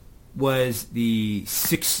was the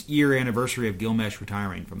 6-year anniversary of Gilgamesh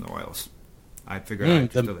retiring from the Royals. I figured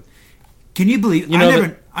out. Can you believe?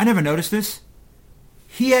 I never noticed this.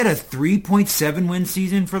 He had a 3.7 win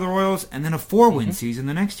season for the Royals, and then a 4-win season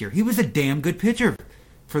the next year. He was a damn good pitcher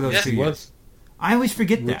for those 2 years. I always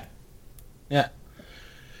forget that. Yeah,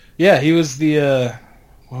 yeah. He was the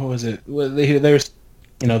what was it? There's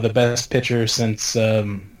the best pitcher since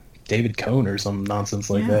David Cohn or some nonsense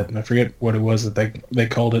like that, and I forget what it was that they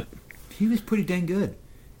called it. He was pretty dang good.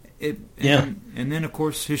 And then, of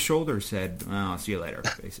course, his shoulder said, "I'll see you later,"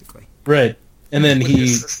 basically. Right. And then he...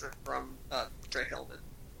 assistant from Dre Hillman,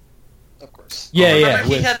 of course. Yeah, yeah.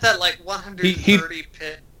 He had that, 130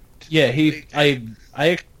 pitch. Yeah, I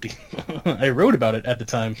I wrote about it at the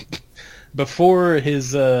time. Before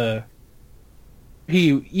his...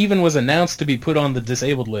 he even was announced to be put on the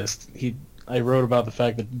disabled list. I wrote about the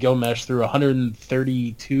fact that Gilgamesh threw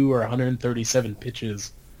 132 or 137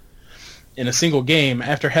 pitches in a single game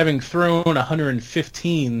after having thrown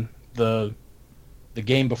 115 the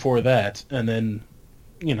game before that, and then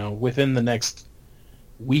within the next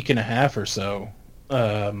week and a half or so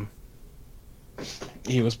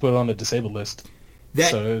he was put on the disabled list.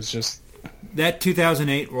 So it was just that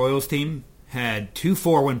 2008 Royals team had 2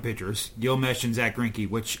 4-win pitchers, Gilgamesh and Zach Greinke,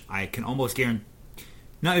 which I can almost guarantee,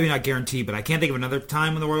 not guarantee, but I can't think of another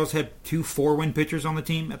time when the Royals had 2 4-win pitchers on the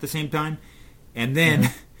team at the same time. And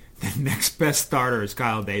then the next best starter is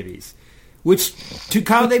Kyle Davies, which, to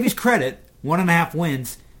Kyle Davies' credit, 1.5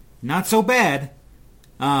 wins, not so bad,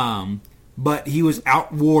 but he was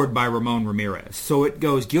outwarred by Ramon Ramirez. So it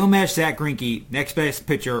goes Gilgamesh, Zach Greinke, next best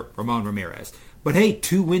pitcher, Ramon Ramirez. But hey,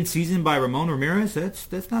 2-win season by Ramon Ramirez,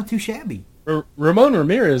 that's not too shabby. Ramon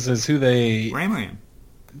Ramirez is who they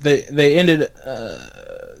ended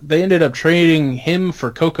up trading him for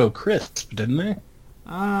Coco Crisp, didn't they?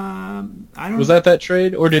 I don't. Was that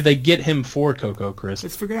trade, or did they get him for Coco Crisp?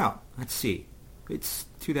 Let's figure it out. Let's see. It's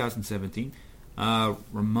 2017.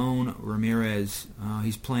 Ramon Ramirez.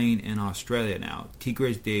 He's playing in Australia now.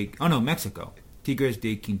 Mexico. Tigres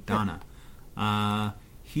de Quintana.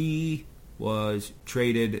 He was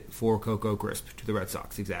traded for Coco Crisp to the Red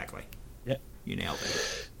Sox. Exactly. Yeah. You nailed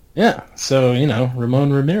it. Yeah. So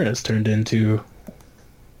Ramon Ramirez turned into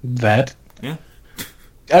that. Yeah.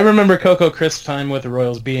 I remember Coco Crisp's time with the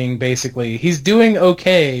Royals being basically, he's doing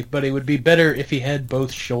okay, but it would be better if he had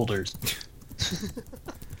both shoulders.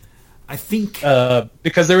 I think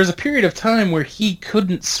Because there was a period of time where he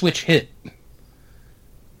couldn't switch hit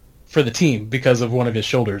for the team because of one of his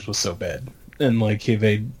shoulders was so bad. And like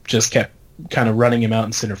they just kept kind of running him out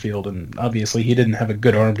in center field, and obviously he didn't have a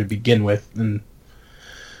good arm to begin with. And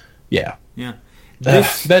yeah,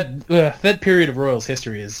 that period of Royals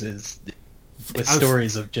history is with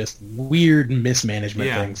stories of just weird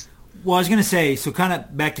mismanagement things. Well, I was gonna say, so kind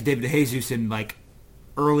of back to David DeJesus and like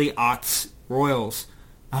early aughts Royals.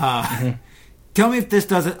 Tell me if this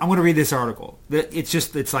doesn't. I'm going to read this article.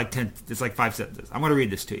 It's like 5 sentences. I'm going to read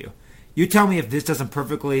this to you. You tell me if this doesn't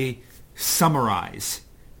perfectly summarize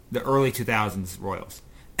the early 2000s Royals.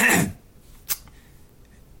 The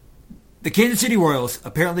Kansas City Royals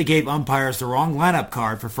apparently gave umpires the wrong lineup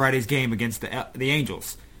card for Friday's game against the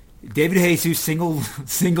Angels. David Jesus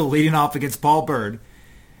single leading off against Paul Bird.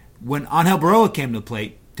 When Angel Baroa came to the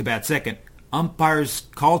plate to bat second, umpires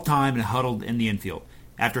called time and huddled in the infield.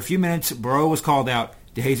 After a few minutes, Baroa was called out.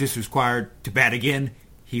 DeJesus was required to bat again.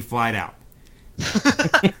 He flied out.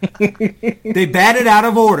 They batted out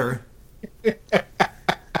of order. The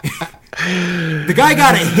guy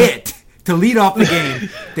got a hit to lead off the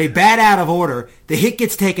game. They bat out of order. The hit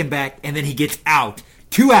gets taken back, and then he gets out.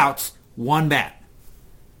 2 outs, 1 bat.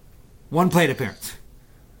 1 plate appearance.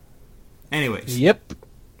 Anyways. Yep.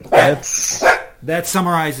 That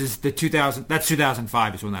summarizes the 2000. That's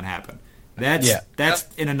 2005 is when that happened. That's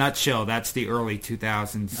in a nutshell. That's the early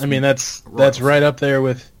 2000s. I mean, that's right up there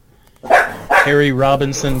with Harry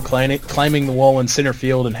Robinson climbing the wall in center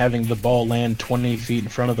field and having the ball land 20 feet in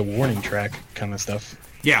front of the warning track kind of stuff.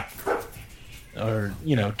 Yeah. Or,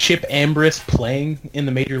 Chip Ambrose playing in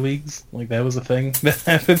the major leagues. Like, that was a thing that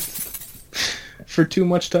happened for too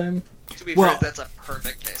much time. To be fair, that's a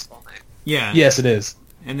perfect baseball name. Yeah. Yes, it is.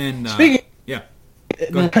 And then...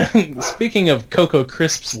 Speaking of Coco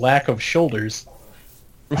Crisp's lack of shoulders,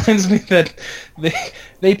 reminds me that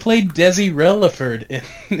they played Desi Relaford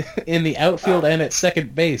in the outfield and at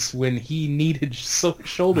second base when he needed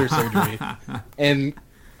shoulder surgery and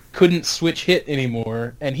couldn't switch hit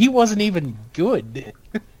anymore, and he wasn't even good.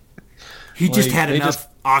 He just had enough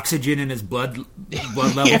oxygen in his blood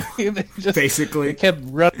level, basically. They kept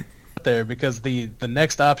running out there because the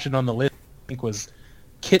next option on the list, I think, was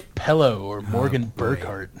Kit Pello or Morgan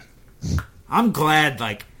Burkhart. I'm glad,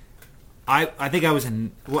 I think I was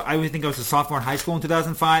a sophomore in high school in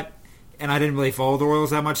 2005, and I didn't really follow the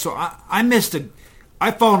Royals that much, so I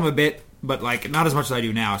followed them a bit, but not as much as I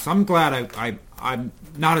do now. So I'm glad I'm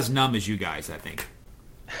not as numb as you guys, I think.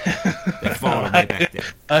 That followed me back then.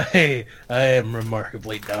 I am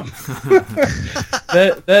remarkably dumb.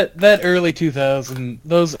 that early 2000,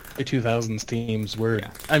 those early 2000s teams were.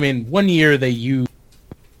 Yeah. I mean, one year they used.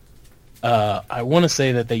 I want to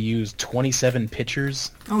say that they used 27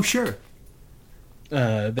 pitchers. Oh, sure.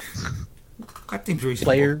 That seems reasonable.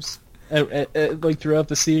 Players, throughout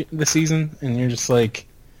the season, and you're just like,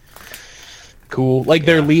 cool.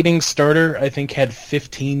 Their leading starter, I think, had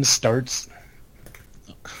 15 starts,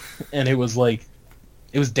 and it was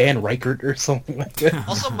Dan Reichert or something like that.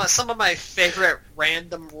 Also, some of my favorite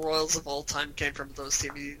random Royals of all time came from those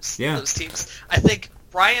teams. Yeah. Those teams. I think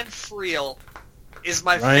Brian Friel is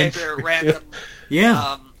my favorite random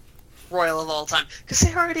Royal of all time, because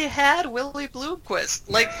they already had Willie Bloomquist.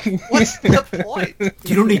 What's the point?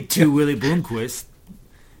 You don't need 2 Willie Bloomquist.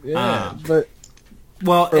 Yeah, but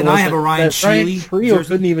and I have a Ryan Sheely. Friel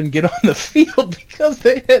couldn't even get on the field because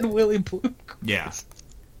they had Willie Bloomquist. Yeah.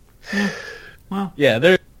 Well,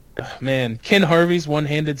 yeah, Ken Harvey's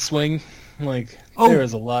one-handed swing, there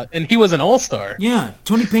is a lot, and he was an all-star. Yeah,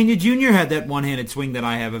 Tony Pena Jr. had that one-handed swing that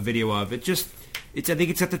I have a video of. I think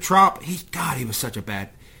it's at the Trop. He was such a bad.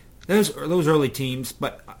 Those early teams,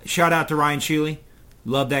 but shout out to Ryan Sheely.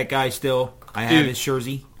 Love that guy still. I have his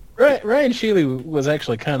jersey. Ryan Sheely was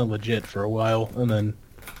actually kind of legit for a while, and then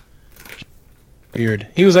weird.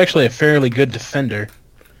 He was actually a fairly good defender.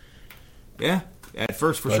 Yeah. At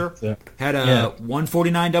first, for sure. Had a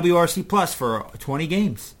 149 WRC plus for 20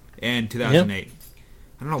 games in 2008. Yep.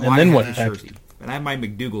 I don't know why I have his jersey. But I have my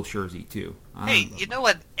McDougal jersey, too. Hey, you know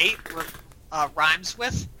what 8 rhymes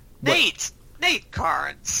with? Nate! Nate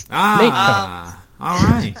Carnes. Nate Carnes. All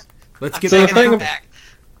right. Let's get back.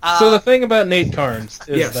 So the thing about Nate Carnes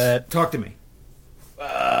is that... Talk to me.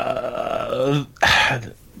 The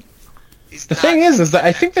thing is that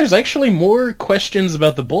I think there's actually more questions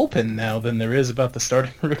about the bullpen now than there is about the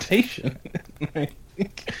starting rotation. I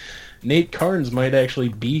think Nate Carnes might actually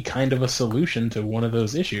be kind of a solution to one of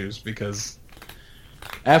those issues, because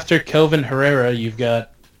after Kelvin Herrera, you've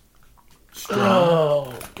got Strom.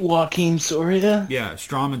 Oh, Joaquin Soria. Yeah,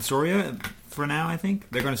 Strom and Soria for now, I think.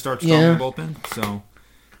 They're going to start Strom Yeah. in the bullpen. So,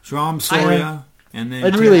 Strom, Soria, and then...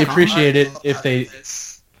 I'd really Tim Collins. appreciate it I will if have they-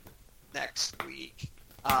 this next week.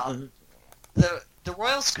 The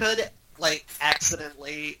Royals could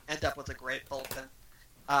accidentally end up with a great bullpen.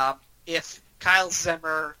 If Kyle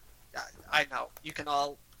Zimmer, I know you can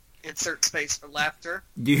all insert space for laughter,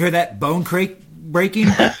 Do you hear that bone crate breaking?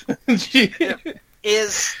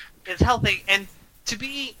 is healthy. And to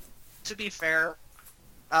be fair,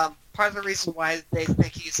 part of the reason why they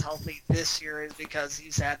think he's healthy this year is because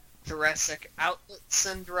he's had thoracic outlet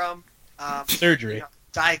syndrome. Surgery.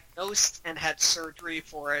 Diagnosed and had surgery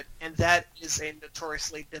for it, and that is a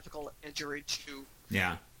notoriously difficult injury to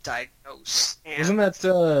Yeah. diagnose. And Wasn't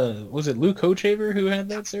that, was it Luke Hochaver who had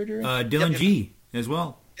that surgery? Dylan Yep. G as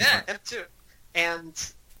well. yeah, him too. And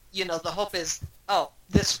the hope is,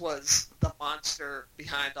 this was the monster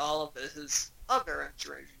behind all of his other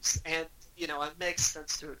injuries, and it makes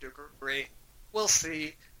sense to a degree. We'll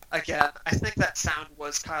see. Again, I think that sound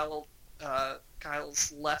was Kyle's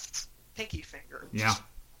left pinky finger. Yeah.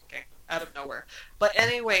 Okay, out of nowhere. But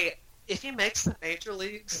anyway, if he makes the major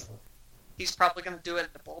leagues, he's probably going to do it in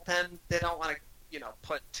the bullpen. They don't want to,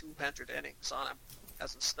 put 200 innings on him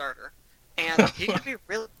as a starter. And he could be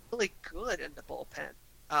really, really good in the bullpen.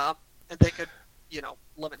 And they could,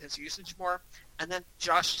 limit his usage more. And then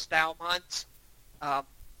Josh Staumont,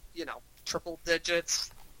 triple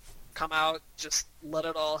digits, come out, just let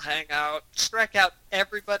it all hang out, strike out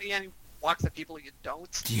everybody and walk the people you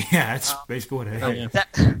don't. Yeah, that's basically what it is. Oh, yeah.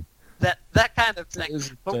 That kind of thing.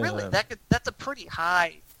 Is But it, really, that's a pretty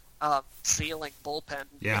high ceiling bullpen.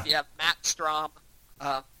 Yeah. If you have Matt Strom,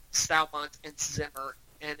 Staumont, and Zimmer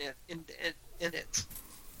in it.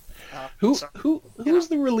 Who's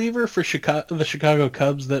the reliever for the Chicago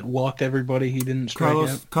Cubs that walked everybody he didn't strike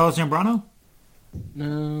out? Carlos Zambrano?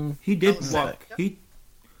 No. He did Carlos walk. Zambrano.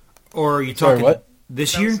 Or are you Sorry, talking what?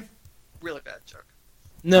 this That year? was a really bad joke.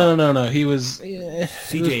 No. He was.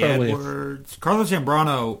 CJ Edwards, Carlos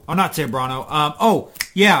Zambrano. Oh, not Zambrano.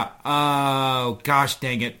 Gosh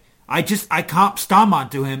dang it! I comped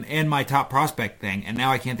Staumont to him in my top prospect thing, and now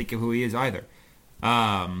I can't think of who he is either.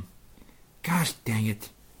 Gosh dang it!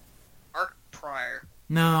 Mark Pryor.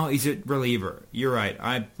 No, he's a reliever. You're right.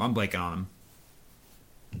 I'm blanking on him.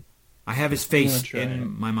 I have his face try.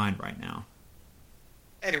 in my mind right now.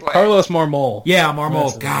 Anyway, Carlos Marmol. Yeah, Marmol.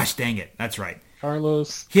 That's it. Gosh dang it! That's right.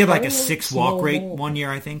 Carlos. He had like a Carlos 6 walk rate Marmol. one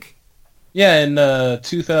year, I think. Yeah, in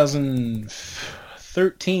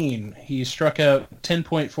 2013, he struck out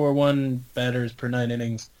 10.41 batters per 9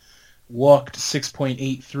 innings, walked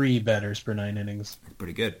 6.83 batters per 9 innings.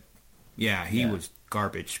 Pretty good. Yeah, he was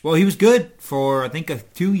garbage. Well, he was good for, I think,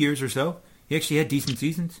 2 years or so. He actually had decent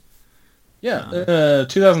seasons. Yeah,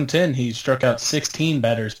 2010, he struck out 16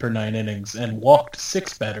 batters per 9 innings and walked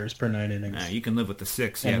 6 batters per 9 innings. You can live with the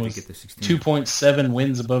 6. And Yeah, if you was get the 16. 2.7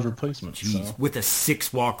 wins above replacement. Jeez, So. with a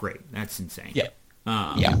 6 walk rate. That's insane. Yeah.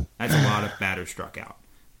 Yeah. That's a lot of batters struck out,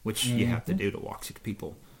 which you have to do to walk 6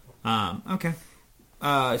 people. Okay.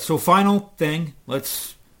 So final thing,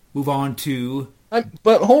 let's move on to...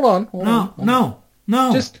 But hold on. No.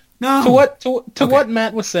 Just no. to what Okay. what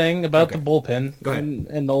Matt was saying about Okay. the bullpen Go ahead.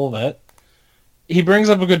 and all that. He brings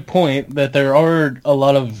up a good point that there are a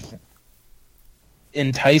lot of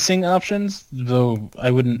enticing options, though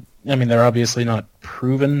they're obviously not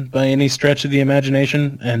proven by any stretch of the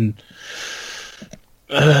imagination. And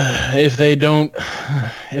if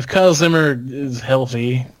Kyle Zimmer is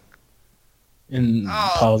healthy and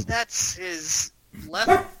that's his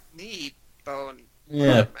left knee bone.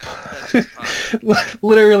 yeah, That's just fine.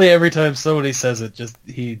 literally every time somebody says it,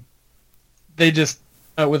 they just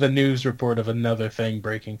out with a news report of another thing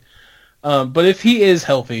breaking. But if he is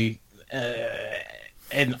healthy,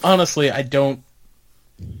 and honestly, at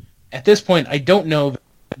this point, I don't know that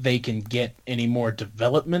they can get any more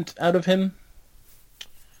development out of him.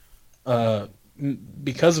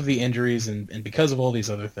 Because of the injuries and because of all these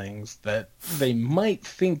other things, that they might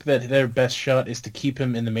think that their best shot is to keep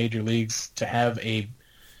him in the major leagues, to have a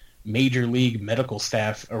major league medical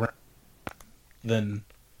staff around. Then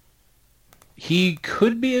he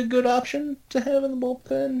could be a good option to have in the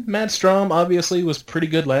bullpen. Matt Strom obviously was pretty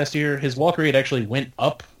good last year. His walk rate actually went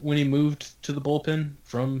up when he moved to the bullpen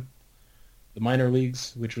from the minor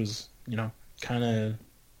leagues, which was, kind of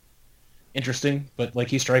interesting. But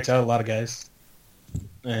he strikes out a lot of guys.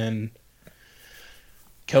 And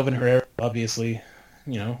Kelvin Herrera, obviously,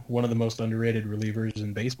 one of the most underrated relievers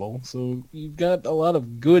in baseball. So you've got a lot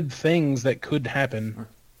of good things that could happen.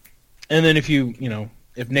 And then if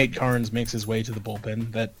Nate Carnes makes his way to the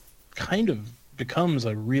bullpen, that kind of becomes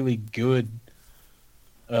a really good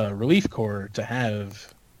relief core to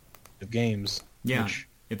have of games. Yeah, which-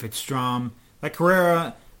 if it's Strom, like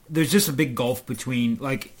Herrera, there's just a big gulf between,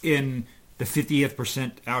 like in the 50th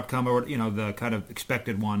percent outcome, or the kind of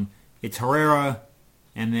expected one, it's Herrera,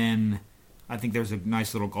 and then I think there's a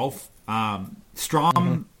nice little gulf.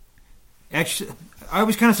 Strom, actually, I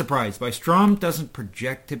was kind of surprised by Strom doesn't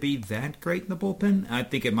project to be that great in the bullpen. I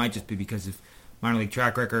think it might just be because of minor league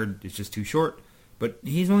track record is just too short, but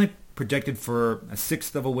he's only projected for a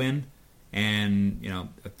sixth of a win. And,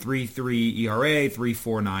 a 3.3 ERA,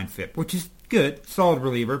 3.49 FIP, which is good, solid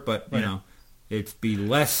reliever, but, it'd be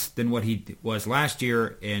less than what he was last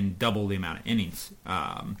year and double the amount of innings.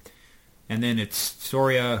 And then it's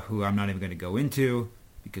Soria, who I'm not even going to go into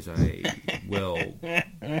because I will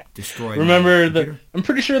destroy Remember my computer. I'm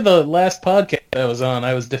pretty sure the last podcast I was on,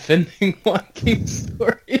 I was defending Joaquin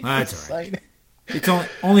Soria. That's all right. It's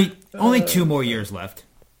only 2 more years left.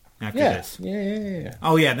 After this. Yeah.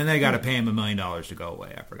 Oh, yeah, then they got to pay him $1 million to go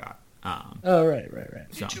away. I forgot. Oh, right.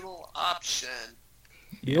 So, Mutual option.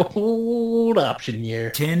 The old option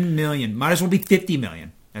year. $10 million. Might as well be $50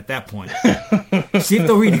 million at that point. See if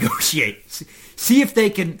they'll renegotiate. See if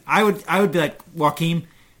they can. I would be like, Joaquin,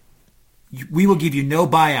 we will give you no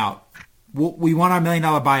buyout. We want our $1 million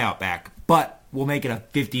buyout back, but we'll make it a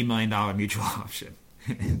 $50 million mutual option.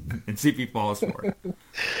 And see if he falls for it.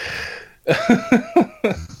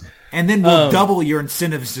 And then we'll double your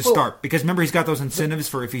incentives to start. Because remember, he's got those incentives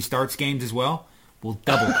for if he starts games as well. We'll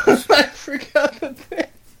double those. I forgot that.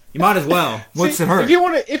 You might as well. What's it hurt? If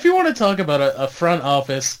you want to talk about a front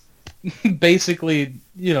office, basically,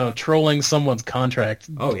 trolling someone's contract.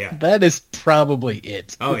 Oh yeah, that is probably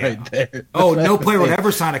it. Oh yeah, right there. No player would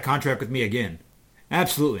ever sign a contract with me again.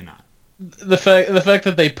 Absolutely not. The fact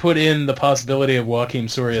that they put in the possibility of Joaquin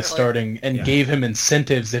Soria starting and gave him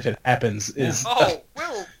incentives if it happens is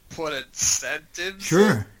We'll put incentives.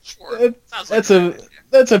 Sure.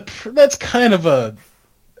 That's kind of a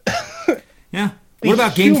yeah. What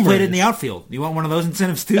about games played in the outfield? You want one of those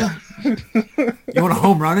incentives too? You want a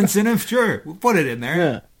home run incentive? Sure, we'll put it in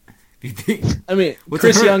there. Yeah. I mean,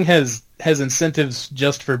 Chris Young has incentives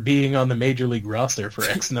just for being on the major league roster for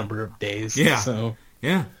X number of days. Yeah. So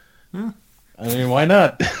yeah. I mean, why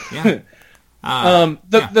not? Yeah.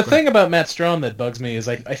 The thing about Matt Strom that bugs me is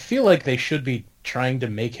I feel like they should be trying to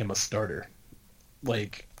make him a starter.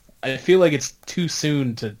 Like, I feel like it's too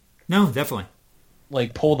soon to No, definitely.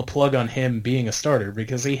 pull the plug on him being a starter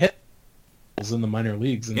because he hit in the minor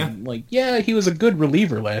leagues and he was a good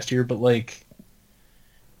reliever last year, but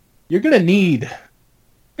you're gonna need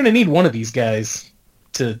one of these guys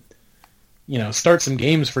to start some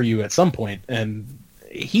games for you at some point, and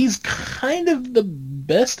he's kind of the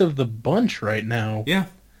best of the bunch right now. Yeah.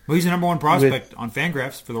 Well, he's the number one prospect on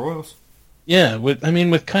Fangraphs for the Royals. Yeah,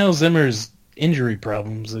 with Kyle Zimmer's injury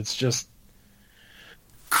problems, it's just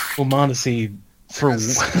Mondesi for.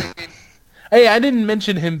 Hey, I didn't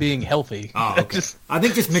mention him being healthy. Oh, okay. I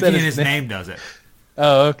think just mentioning his name does it.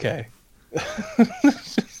 Oh, okay.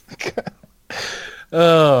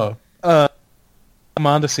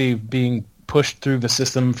 Mondesi being pushed through the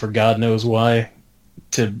system for God knows why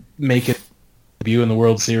to make it debut in the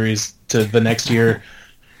World Series to the next year.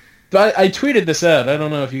 But I tweeted this out. I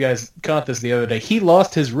don't know if you guys caught this the other day. He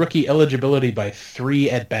lost his rookie eligibility by 3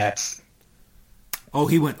 at-bats. Oh,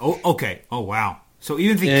 he went. Oh, okay. Oh, wow. So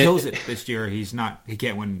even if he kills it this year, he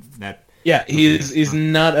can't win that. Yeah, he's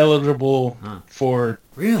not eligible for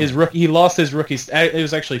his rookie. He lost his rookie. It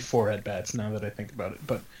was actually 4 at-bats now that I think about it.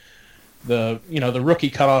 But the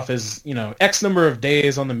rookie cutoff is X number of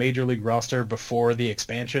days on the major league roster before the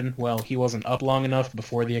expansion. Well, he wasn't up long enough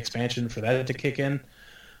before the expansion for that to kick in.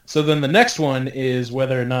 So then the next one is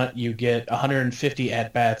whether or not you get 150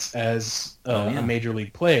 at-bats as a major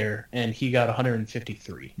league player, and he got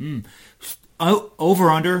 153.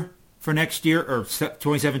 Over-under for next year, or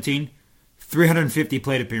 2017, 350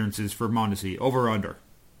 plate appearances for Mondesi. Over-under.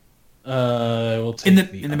 We'll take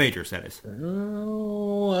in the majors, that is.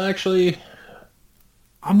 Oh, actually,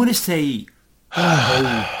 I'm going to say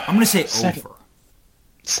over.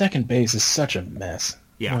 Second base is such a mess.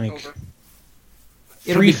 Yeah. Over.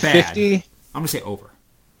 It'll be bad. 350? I'm going to say over.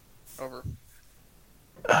 Over.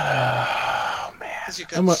 Oh, man. Because you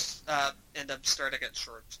could end up starting at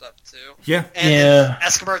shortstop, too. Yeah. And if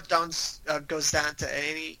Escobar goes down to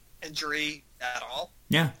any injury at all,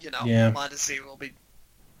 Mondesi will be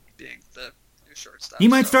being the new shortstop. He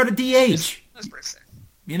might start at DH. That's pretty sick.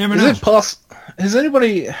 You never know. Is it possible? Has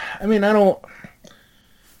anybody... I mean, I don't...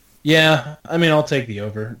 Yeah, I mean, I'll take the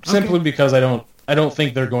over. Simply because I don't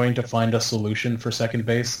think they're going to find a solution for second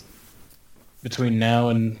base between now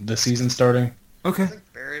and the season starting. Okay. I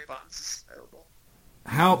think Barry Bonds is available.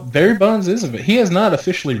 How? Barry Bonds is a he has not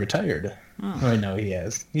officially retired. Oh. I know he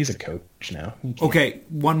has. He's a coach now. He can't- Okay,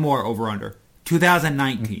 one more over under.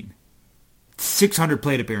 2019. 600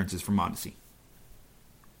 plate appearances for Mondesi.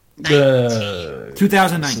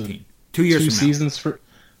 2019. 2 years from now.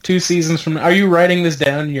 2 seasons from. Are you writing this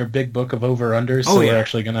down in your big book of over unders? Oh, So yeah. we're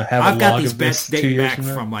actually going to have I've a got log these of bets this 2 dating years back from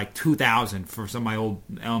now. from like 2000 for some of my old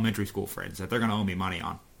elementary school friends that they're going to owe me money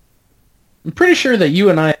on. I'm pretty sure that you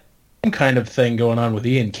and I have some kind of thing going on with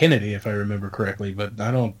Ian Kennedy, if I remember correctly, but I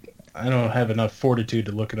don't have enough fortitude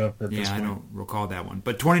to look it up at this Yeah, I point. don't recall that one.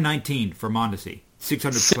 But 2019 for Mondesi.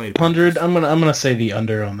 600 plate 600. appearances. I'm gonna say the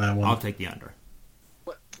under on that one. I'll take the under.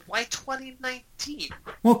 Why 2019?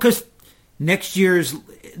 Well, because next year's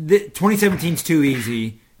 2017's too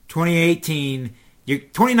easy. 2019, you're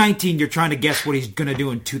trying to guess what he's going to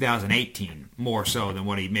do in 2018 more so than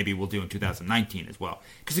what he maybe will do in 2019 as well.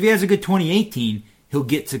 Because if he has a good 2018, he'll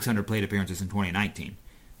get 600 plate appearances in 2019.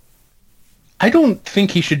 I don't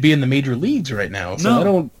think he should be in the major leagues right now. So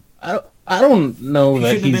No. I don't know He that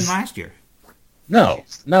shouldn't have he's been last year. no,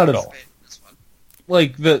 not at all. This one.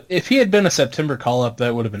 Like if he had been a September call up,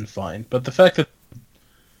 that would have been fine. But the fact that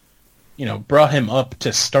brought him up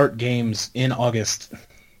to start games in August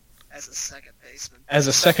As a second baseman. as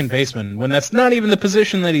a second baseman when that's not even the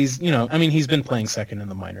position that he's he's been playing second in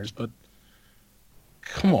the minors, but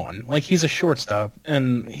come on, like he's a shortstop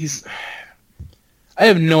and I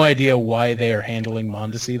have no idea why they are handling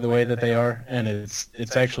Mondesi the way that they are, and it's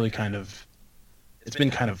actually it's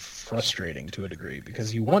been kind of frustrating to a degree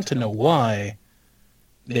because you want to know why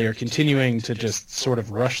they are continuing to just sort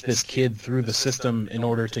of rush this kid through the system in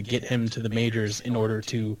order to get him to the majors, in order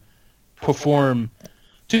to perform,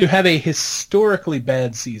 to have a historically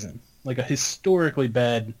bad season, like a historically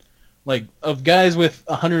bad, like of guys with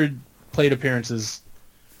 100 plate appearances,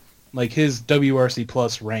 like his WRC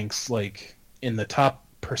plus ranks like in the top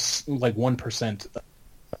 1%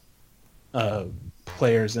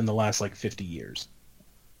 players in the last like 50 years.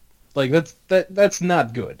 Like that's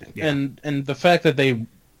not good. Yeah. And the fact that they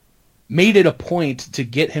made it a point to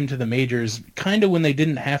get him to the majors kind of when they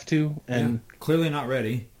didn't have to, and Clearly not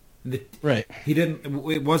ready. right. He didn't.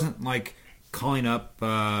 It wasn't like calling up,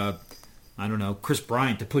 I don't know, Chris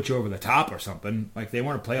Bryant to put you over the top or something. Like they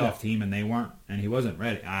weren't a playoff team, and they weren't, and he wasn't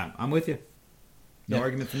ready. I'm with you. No Yeah.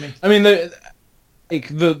 argument for me. I mean,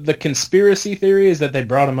 the conspiracy theory is that they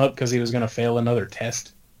brought him up because he was going to fail another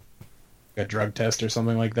test, a drug test or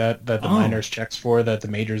something like that the Oh. minors checks for that the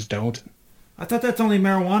majors don't. I thought that's only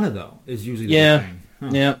marijuana though. Is usually the Yeah. big thing. Huh.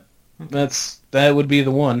 Yeah, that would be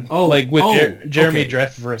the one. Oh, like with Jeremy okay.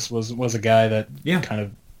 Dreyfus was a guy that Yeah. kind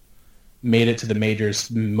of made it to the majors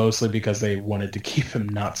mostly because they wanted to keep him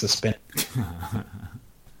not suspended.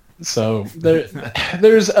 So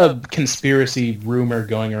there's a conspiracy rumor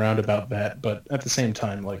going around about that, but at the same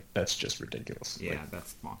time, like that's just ridiculous. Yeah,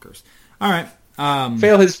 that's bonkers. All right.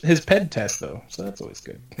 Fail his PED test though, so that's always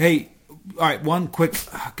good. Hey, all right. One quick.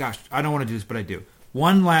 Gosh, I don't want to do this, but I do.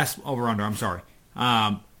 One last over under. I'm sorry.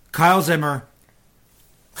 Kyle Zimmer.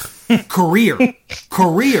 Career.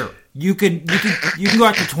 You can go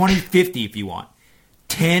out to 2050 if you want.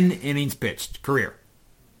 10 innings pitched. Career.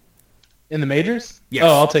 In the majors? Yes.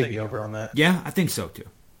 Oh, I'll take the over on that. Yeah, I think so too.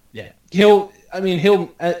 Yeah, he'll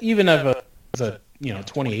even as a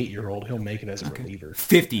 28-year-old, he'll make it as a reliever.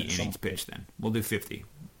 50 innings pitched. Then we'll do 50.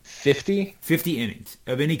 50? 50 innings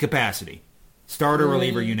of any capacity. Starter,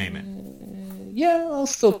 reliever, you name it. Yeah, I'll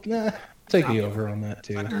still take the over on that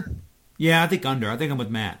too. Yeah, I think under. I think I'm with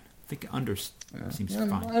Matt. I think under seems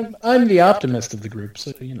fine. I'm the optimist of the group,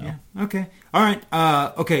 so Yeah. Okay. All right.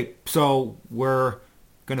 Okay. So we're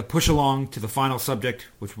going to push along to the final subject,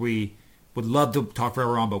 which we would love to talk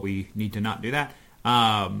forever on, but we need to not do that.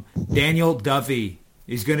 Daniel Duffy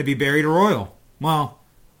is going to be buried a Royal. Well,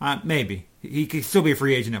 maybe. He could still be a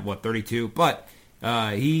free agent at, 32? But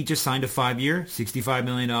he just signed a 5-year, $65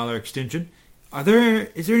 million extension. Is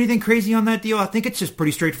there anything crazy on that deal? I think it's just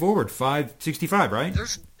pretty straightforward. 65, right?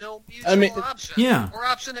 There's no mutual option. Yeah. Or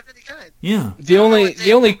option of any kind. Yeah. the only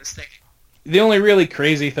Was thinking. the only really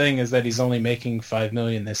crazy thing is that he's only making $5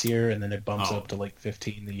 million this year, and then it bumps Oh. up to like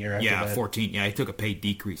 15 the year after Yeah, that. 14. Yeah, he took a pay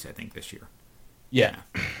decrease, I think, this year. Yeah,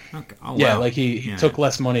 Okay. Oh, yeah, wow. like he Yeah. took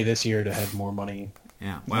less money this year to have more money,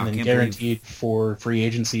 Yeah. Wow. and then can't guaranteed for free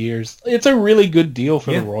agency years. It's a really good deal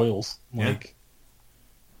for Yeah. the Royals. Yeah. Like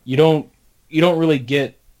you don't really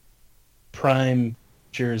get prime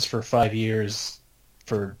cheers for 5 years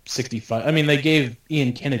for 65. I mean, they gave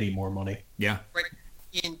Ian Kennedy more money. Yeah. Right.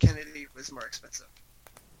 Ian Kennedy was more expensive.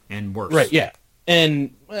 And worse. Right, yeah.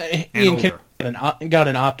 And Ian older. Kennedy got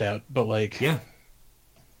an opt-out, but like Yeah.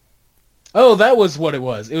 Oh, that was what it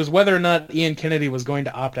was. It was whether or not Ian Kennedy was going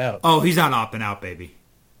to opt out. Oh, he's not opting out, baby.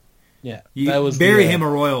 Yeah, You that was bury the, him a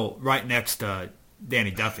Royal right next to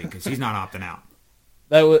Danny Duffy because he's not opting out.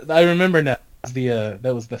 That was, I remember now.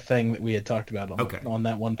 That was the thing that we had talked about on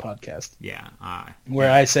that one podcast. Yeah.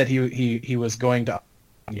 Where I said he was going to.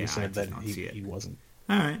 You Yeah, I said that did not see it. he wasn't.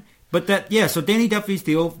 All right. But so Danny Duffy's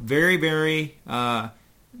deal, very, very, I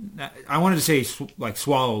wanted to say like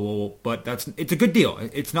swallowable, but it's a good deal.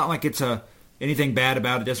 It's not like it's anything bad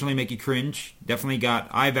about it. Doesn't really make you cringe. Definitely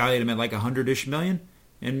I valued him at like $100-ish million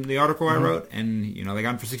in the article I wrote, and they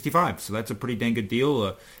got him for 65. So that's a pretty dang good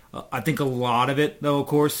deal. I think a lot of it, though, of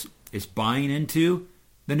course, is buying into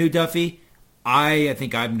the new Duffy. I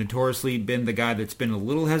think I've notoriously been the guy that's been a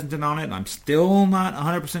little hesitant on it. I'm still not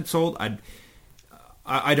 100% sold. I'm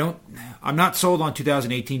not sold on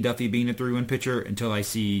 2018 Duffy being a 3-win pitcher until I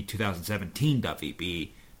see 2017 Duffy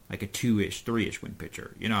be like a 2-ish, 3-ish win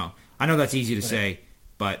pitcher. I know that's easy to say,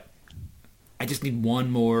 but I just need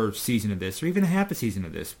one more season of this, or even a half a season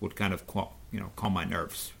of this would kind of calm my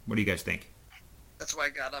nerves. What do you guys think? That's why I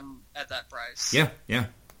got him at that price. Yeah.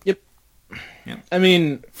 Yep. Yeah. I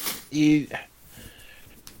mean, it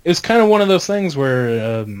was kind of one of those things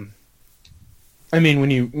where,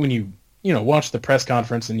 when you watch the press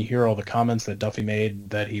conference and you hear all the comments that Duffy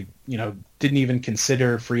made that he, didn't even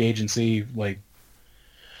consider free agency, like,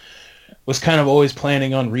 was kind of always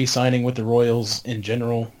planning on re-signing with the Royals in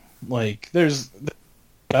general. Like, there's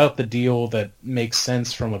about the deal that makes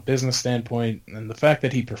sense from a business standpoint, and the fact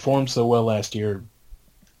that he performed so well last year,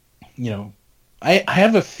 I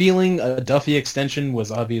have a feeling a Duffy extension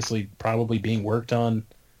was obviously probably being worked on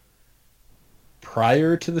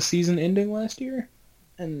prior to the season ending last year.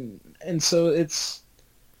 And so it's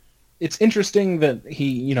interesting that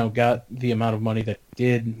he, got the amount of money that he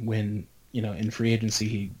did when, in free agency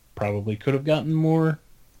he probably could have gotten more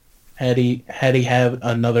had he had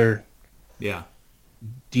another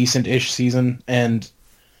decent-ish season. And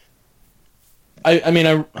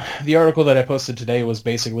the article that I posted today was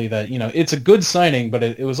basically that, it's a good signing, but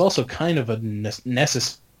it was also kind of a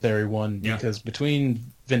necessary one because between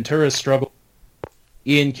Ventura's struggle,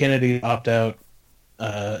 Ian Kennedy opt out,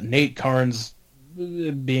 Nate Carnes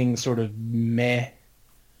being sort of meh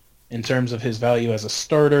in terms of his value as a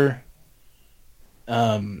starter,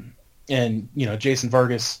 and Jason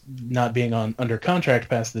Vargas not being under contract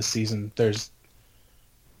past this season,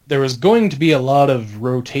 there was going to be a lot of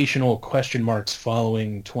rotational question marks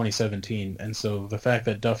following 2017, and so the fact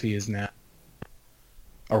that Duffy is now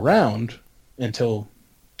around until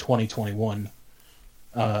 2021,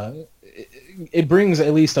 it brings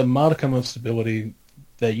at least a modicum of stability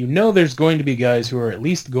that there's going to be guys who are at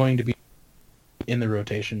least going to be in the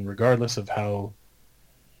rotation, regardless of how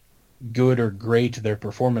good or great their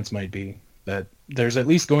performance might be, that there's at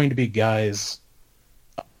least going to be guys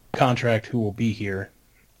on contract who will be here.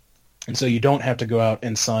 And so you don't have to go out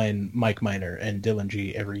and sign Mike Minor and Dylan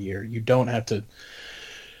G every year. You don't have to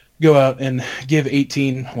go out and give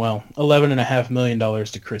 $11.5 million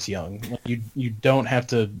to Chris Young. You don't have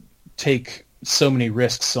to take so many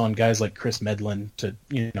risks on guys like Chris Medlin to,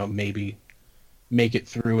 maybe make it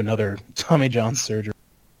through another Tommy John surgery.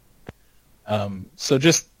 So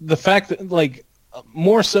just the fact that, like,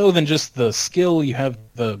 more so than just the skill, you have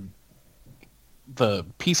the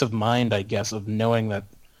peace of mind, I guess, of knowing that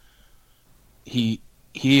he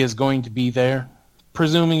is going to be there,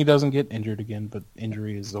 presuming he doesn't get injured again, but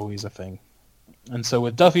injury is always a thing. And so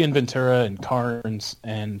with Duffy and Ventura and Carnes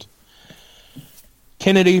and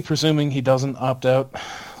Kennedy, presuming he doesn't opt out,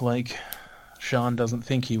 like Sean doesn't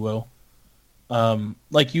think he will,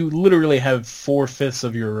 you literally have 4/5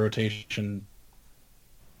 of your rotation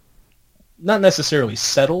not necessarily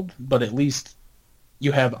settled, but at least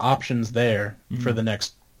you have options there for the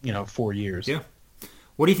next 4 years. Yeah.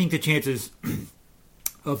 What do you think the chances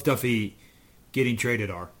of Duffy getting traded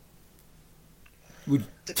are? Would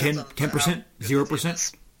 10%,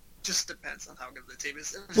 0%? Just depends on how good the team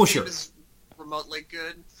is. If Well, the sure. team is remotely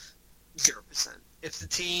good, 0%. If the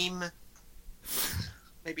team,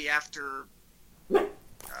 maybe after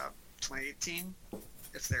 2018,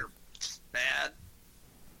 if they're just bad,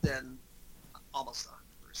 then almost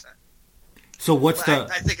 100%. So what's I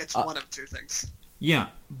think it's one of two things. Yeah,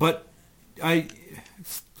 but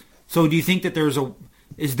so do you think that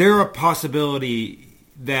is there a possibility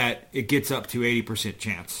that it gets up to 80%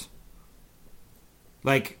 chance?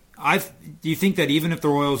 Like, do you think that even if the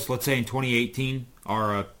Royals, let's say in 2018,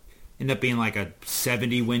 end up being like a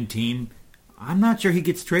 70-win team, I'm not sure he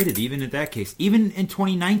gets traded even in that case. Even in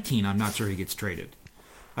 2019, I'm not sure he gets traded.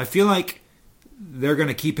 I feel like they're going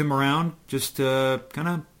to keep him around just to kind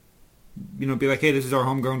of be like, hey, this is our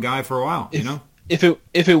homegrown guy for a while, If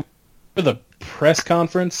it were the press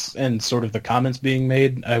conference and sort of the comments being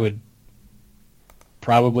made, I would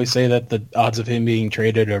probably say that the odds of him being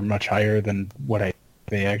traded are much higher than what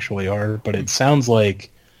they actually are. But it sounds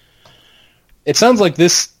like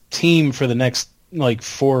this team for the next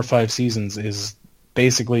 4 or 5 seasons is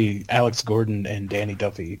basically Alex Gordon and Danny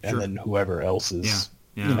Duffy, and then whoever else is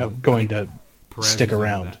going to Perez stick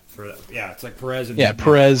around. It's like Perez and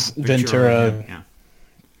Perez, Ventura.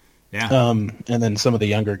 Yeah. And then some of the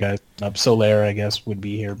younger guys. Soler, I guess, would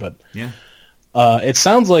be here, but Yeah. it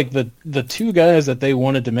sounds like the two guys that they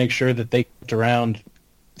wanted to make sure that they kept around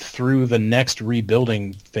through the next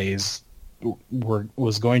rebuilding phase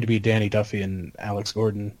was going to be Danny Duffy and Alex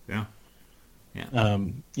Gordon. Yeah.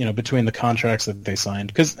 Between the contracts that they signed,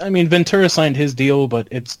 because Ventura signed his deal, but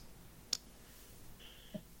it's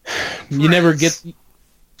you never get.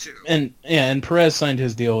 Too. And Perez signed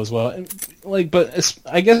his deal as well. But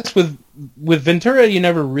I guess with Ventura, you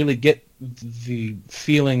never really get the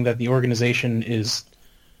feeling that the organization is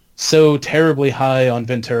so terribly high on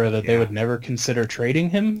Ventura that they would never consider trading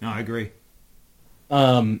him. No, I agree.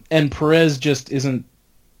 And Perez just isn't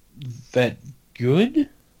that good.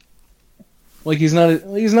 He's not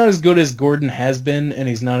as good as Gordon has been, and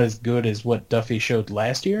he's not as good as what Duffy showed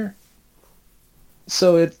last year.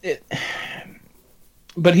 So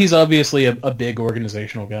but he's obviously a big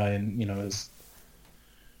organizational guy, and is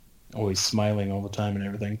always smiling all the time and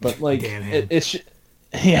everything. But it's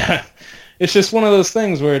just one of those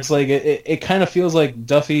things where it's it kind of feels like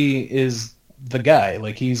Duffy is the guy.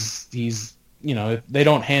 He's they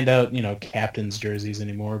don't hand out captain's jerseys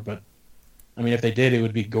anymore, but if they did, it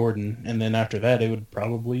would be Gordon, and then after that, it would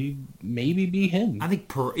probably maybe be him. I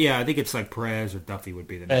think it's like Perez or Duffy would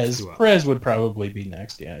be the next two up. Perez would probably be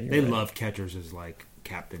next. Yeah, they love catchers as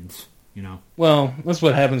captains. Well, that's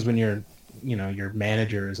what happens when your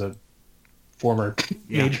manager is a former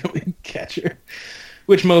major league catcher,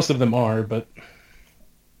 which most of them are. But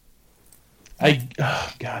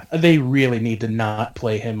they really need to not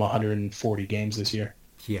play him 140 games this year.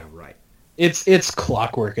 Yeah, right. It's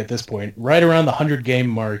clockwork at this point. Right around the 100-game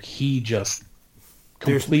mark, he just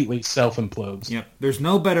completely self-implodes. Yep. There's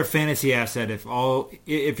no better fantasy asset if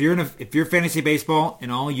you're fantasy baseball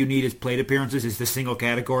and all you need is plate appearances is the single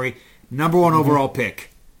category. Number one overall pick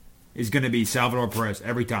is going to be Salvador Perez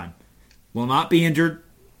every time. Will not be injured.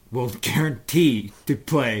 Will guarantee to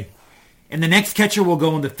play. And the next catcher will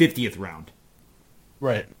go in the 50th round.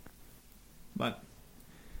 Right. But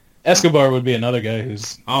Escobar would be another guy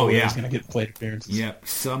who's going to get plate appearances. Yep.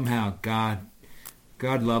 Somehow, God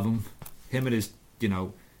love him. Him and his,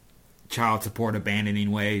 child support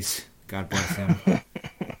abandoning ways. God bless him. All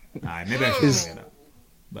right, maybe I should bring it up.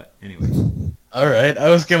 But anyways. All right.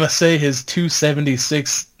 I was going to say his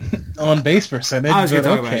 276 on base percentage. I was going to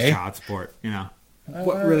talk about his child support,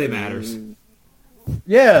 What really matters.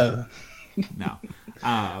 Yeah. No.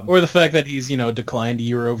 Or the fact that he's, declined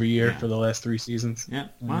year over year for the last 3 seasons. Yeah.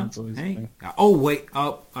 Well, hey. Oh, wait.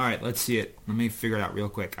 Oh, all right. Let's see it. Let me figure it out real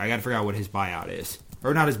quick. I got to figure out what his buyout is.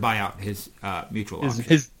 Or not his buyout, his mutual option.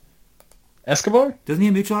 His Escobar? Doesn't he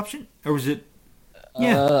have a mutual option? Or was it...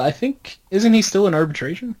 Yeah. I think... Isn't he still in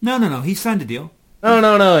arbitration? No. He signed a deal.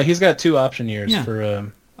 No. He's got 2 option years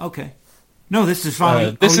for... Okay. No, this is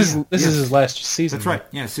finally... This is his last season. That's right.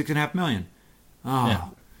 Yeah, $6.5 million. Oh. Yeah.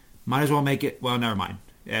 Might as well make it... Well, never mind.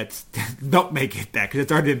 Don't make it that, because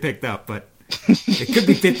it's already been picked up, but it could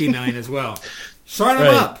be $50 million as well. Sign him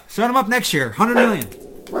up. Sign him up next year. $100 million.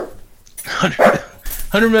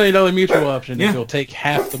 $100 million mutual option if you'll take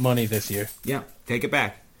half the money this year. Yeah, take it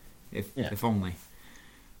back. If only.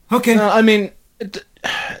 Okay. My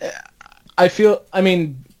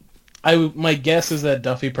guess is that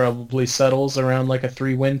Duffy probably settles around like a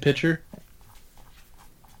 3-win pitcher.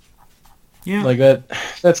 Yeah. Like that.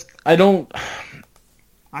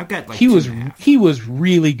 I've got like he was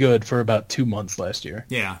really good for about 2 months last year.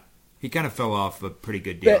 Yeah. He kind of fell off a pretty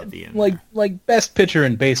good deal at the end. Like best pitcher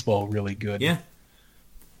in baseball, really good. Yeah.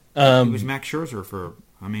 It was Max Scherzer for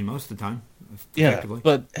most of the time. Yeah,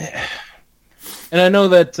 but and I know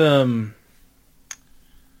that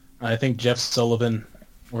I think Jeff Sullivan,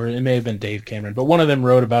 or it may have been Dave Cameron, but one of them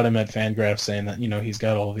wrote about him at Fangraphs saying that he's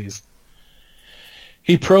got all these.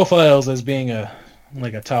 He profiles as being a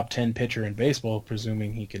top 10 pitcher in baseball,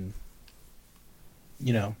 presuming he can,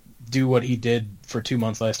 do what he did for 2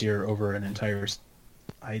 months last year over an entire.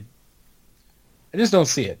 I just don't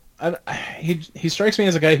see it. He strikes me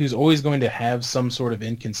as a guy who's always going to have some sort of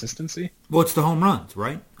inconsistency. Well, it's the home runs,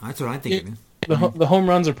 right? That's what I think of it. The home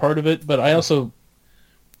runs are part of it, but I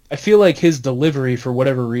feel like his delivery, for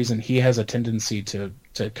whatever reason, he has a tendency to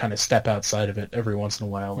to kind of step outside of it every once in a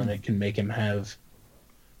while, and it can make him have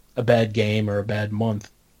a bad game or a bad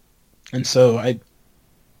month. And so I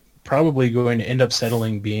probably going to end up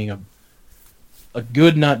settling being a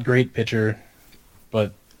good, not great pitcher,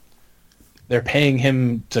 but they're paying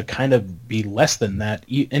him to kind of be less than that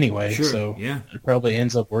anyway. Sure, So yeah. it probably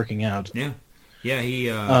ends up working out. Yeah. Yeah, he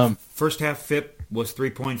first half FIP was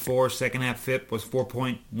 3.4, second half FIP was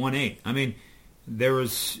 4.18. I mean, there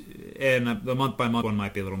was, and the month by month one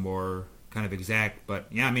might be a little more kind of exact, but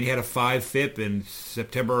yeah, I mean, he had a 5 FIP in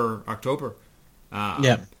September, October.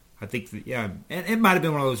 Yeah. I think, and it might have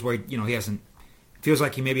been one of those where, he feels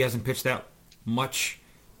like he maybe hasn't pitched out much.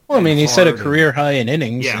 Well, I mean, he set a hard and- career high in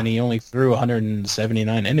innings, Yeah. and he only threw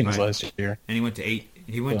 179 innings Right. last year. And he went to 8.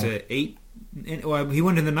 He went to 8. Well, he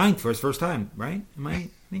went in the 9th for his first time, right? I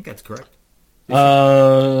think that's correct.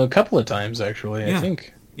 A couple of times, actually, Yeah. I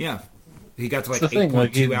think. Yeah. He got to like That's the thing,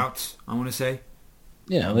 8.2 like, outs, I want to say.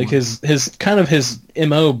 Yeah, like his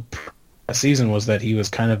MO last season was that he was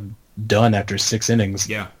kind of done after 6 innings.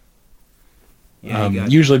 Yeah. Yeah, he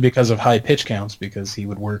got- Usually because of high pitch counts, because he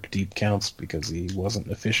would work deep counts because he wasn't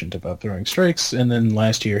efficient about throwing strikes. And then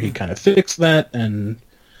last year he kind of fixed that, and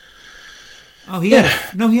Oh, he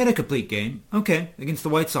had a complete game. Okay, against the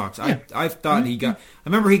White Sox. Yeah. I thought he got. I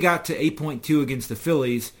remember he got to 8.2 against the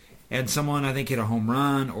Phillies, and someone I think hit a home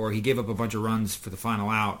run, or he gave up a bunch of runs for the final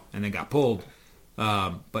out, and then got pulled.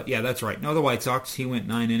 But yeah, that's right. No, the White Sox. He went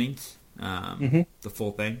 9 innings, the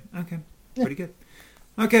full thing. Okay, pretty good.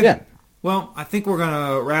 Okay, Yeah. Well, I think we're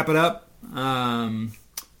gonna wrap it up,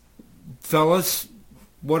 fellas.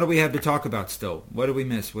 What do we have to talk about still? What did we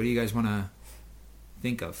miss? What do you guys want to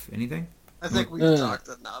think of? Anything? I think we've talked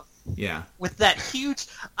enough. Yeah. With that huge,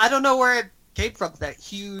 I don't know where it came from, that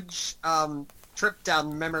huge trip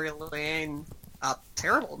down memory lane,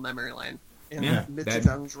 terrible memory lane in Yeah,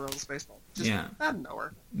 mid-2000s Royals baseball. Just Yeah. out of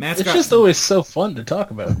nowhere. Matt's it's got just always so fun to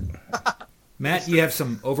talk about. Matt, you have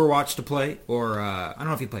some Overwatch to play, or I don't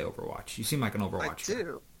know if you play Overwatch. You seem like an Overwatch. I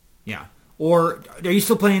do. Yeah. Or are you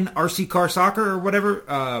still playing RC Car Soccer or whatever?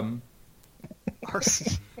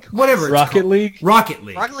 RC. Whatever. it's Rocket called. League? Rocket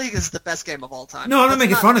League. Rocket League is the best game of all time. No, I'm not That's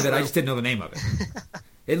making fun of it. true. I just didn't know the name of it.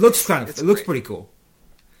 It looks It's it looks great. pretty cool.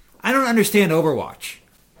 I don't understand Overwatch.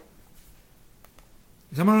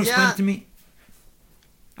 Someone explain Yeah. it to me?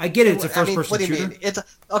 I get it. It's a I mean, first-person what do you shooter. mean? It's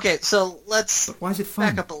okay. So let's But why is it fun?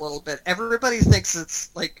 back up a little bit. Everybody thinks it's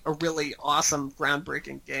like a really awesome,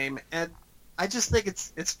 groundbreaking game, and I just think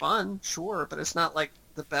it's fun, sure, but it's not like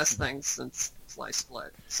the best thing since sliced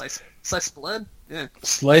blood. Sliced blood? Yeah.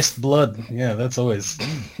 Sliced blood. Yeah, that's always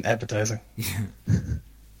appetizing.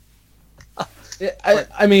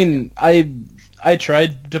 I mean, I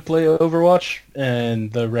tried to play Overwatch,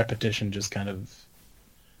 and the repetition just kind of...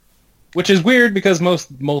 Which is weird, because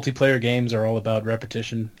most multiplayer games are all about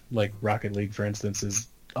repetition. Like Rocket League, for instance, is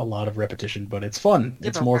a lot of repetition, but it's fun. Yeah,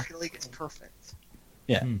 It's but more... Rocket League is perfect.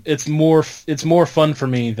 Yeah, it's more fun for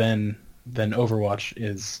me than Overwatch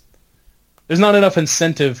is. There's not enough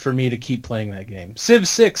incentive for me to keep playing that game. Civ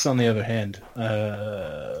 6, on the other hand,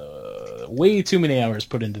 way too many hours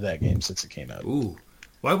put into that game since it came out. Ooh.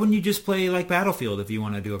 Why wouldn't you just play like Battlefield if you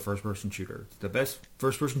want to do a first-person shooter? It's the best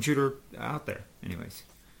first-person shooter out there. Anyways.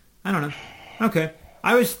 I don't know. Okay.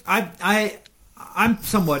 I'm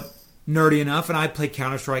somewhat nerdy enough, and I play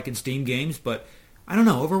Counter-Strike and Steam games, but I don't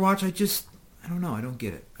know. Overwatch, I don't know. I don't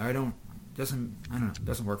get it. I don't know. It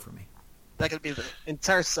doesn't work for me. That could be the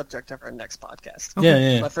entire subject of our next podcast.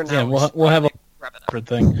 Yeah. But for now, We'll have a wrap it up. separate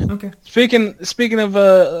thing. Okay. Speaking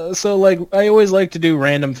of, so like I always like to do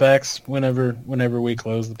random facts whenever we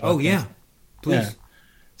close the podcast. Oh, yeah. Please. Yeah.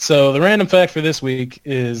 So the random fact for this week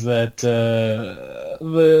is that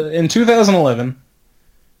in 2011,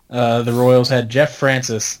 the Royals had Jeff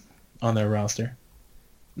Francis on their roster,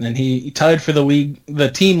 and he tied for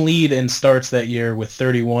the team lead in starts that year with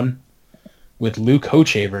 31, with Luke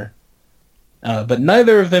Hochevar. But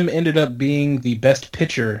neither of them ended up being the best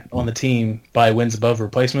pitcher on the team by wins above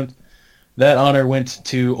replacement. That honor went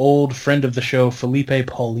to old friend of the show Felipe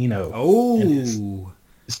Paulino. Oh.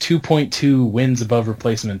 His 2.2 wins above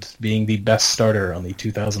replacement, being the best starter on the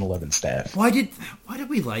 2011 staff. Why did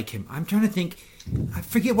we like him? I'm trying to think. I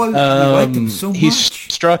forget why we liked him so He much.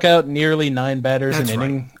 struck out nearly 9 batters That's an right.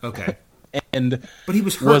 inning, Okay. and But he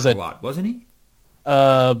was hurt Was a a- lot, wasn't he?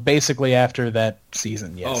 basically after that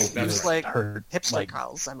season, yes. Oh, He that's He was was like hurt. hipster like-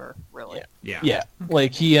 Kyle Zimmer, really. Yeah. Yeah,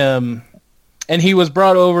 like he and he was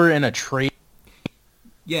brought over in a trade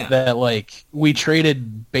Yeah. that like we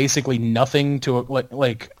traded basically nothing to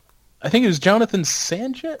like I think it was Jonathan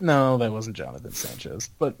Sanchez. No, that wasn't Jonathan Sanchez,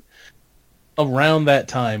 but around that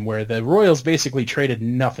time where the Royals basically traded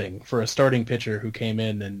nothing for a starting pitcher who came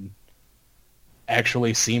in and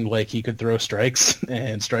actually seemed like he could throw strikes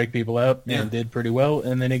and strike people out and did pretty well.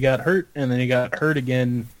 And then he got hurt, and then he got hurt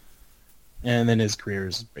again, and then his career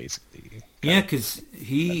is basically... Yeah, because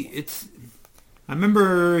I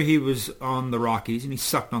remember he was on the Rockies, and he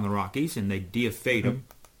sucked on the Rockies, and they DFA'd him.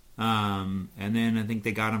 And then I think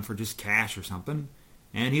they got him for just cash or something.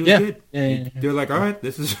 And he was good. Yeah. They're like, all right,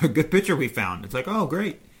 this is a good pitcher we found. It's like, oh,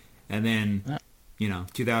 great. And then,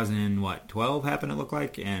 2012 happened, it looked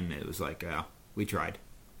like, and it was like, we tried.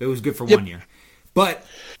 It was good for 1 year. But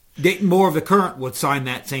Dayton Moore of the Current would sign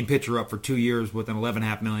that same pitcher up for 2 years with an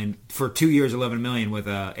 $11.5 million, for 2 years, $11 million with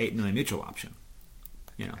a $8 million mutual option.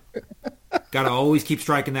 Got to always keep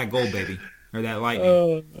striking that gold, baby, or that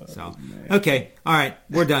lightning. Okay, all right,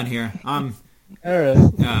 we're done here. All right.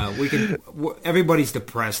 Everybody's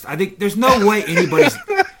depressed. I think there's no way anybody's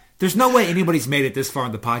made it this far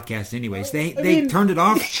in the podcast. Anyways, they turned it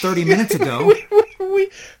off 30 minutes ago.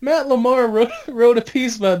 Matt Lamar wrote a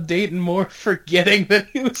piece about Dayton Moore forgetting that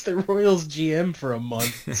he was the Royals GM for a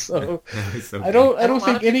month. So I don't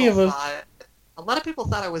think any of us. A lot of people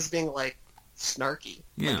thought I was being like snarky.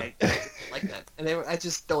 Yeah. Like that, and I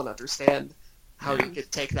just don't understand how you could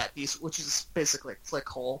take that piece, which is basically a click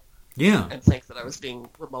hole. Yeah. And think that I was being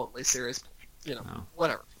remotely serious.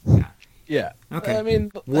 Whatever. Yeah. Okay. I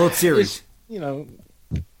mean, World Series. Do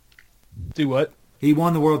what? He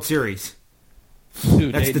won the World Series.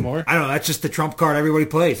 Dayton Moore? I don't know. That's just the trump card everybody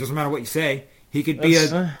plays. Doesn't matter what you say. He could be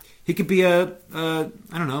a I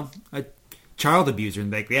don't know, a child abuser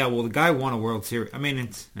and like, yeah, well, the guy won a World Series. I mean,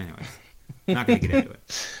 anyways, not going to get into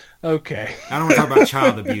it. Okay. I don't want to talk about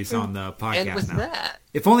child abuse on the podcast and with now. that,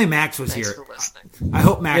 if only Max was thanks here. for listening. I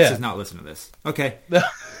hope Max does not listen to this. Okay.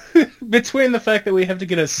 Between the fact that we have to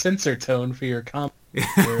get a censor tone for your comment.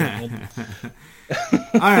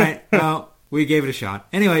 All right. Well, we gave it a shot.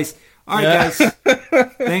 Anyways, all right, guys.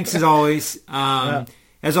 Thanks as always.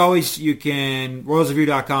 As always, you can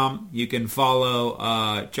RoyalsReview.com. You can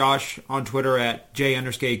follow Josh on Twitter at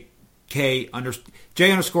J_K_Ward.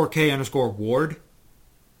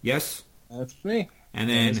 Yes? That's me. And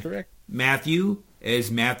then Matthew is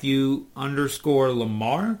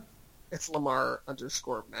Matthew_Lamar. It's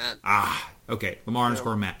Lamar_Matt. Okay.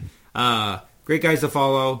 Lamar_Matt. Great guys to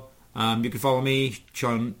follow. You can follow me,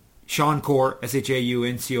 Sean Core,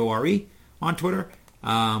 SHAUNCORE, on Twitter.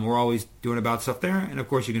 We're always doing about stuff there. And, of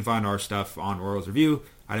course, you can find our stuff on Royals Review.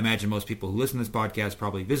 I'd imagine most people who listen to this podcast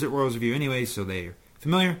probably visit Royals Review anyway, so they're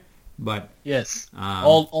familiar. But yes,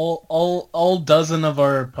 all dozen of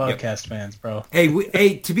our podcast fans, bro.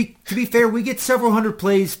 Hey, to be fair, we get several hundred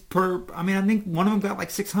plays per. I mean, I think one of them got like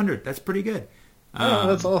 600. That's pretty good.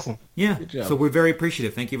 That's awesome. Yeah, so we're very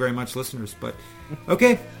appreciative. Thank you very much, listeners. But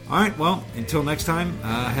okay, all right. Well, until next time,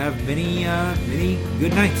 have many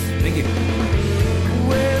good nights. Thank you.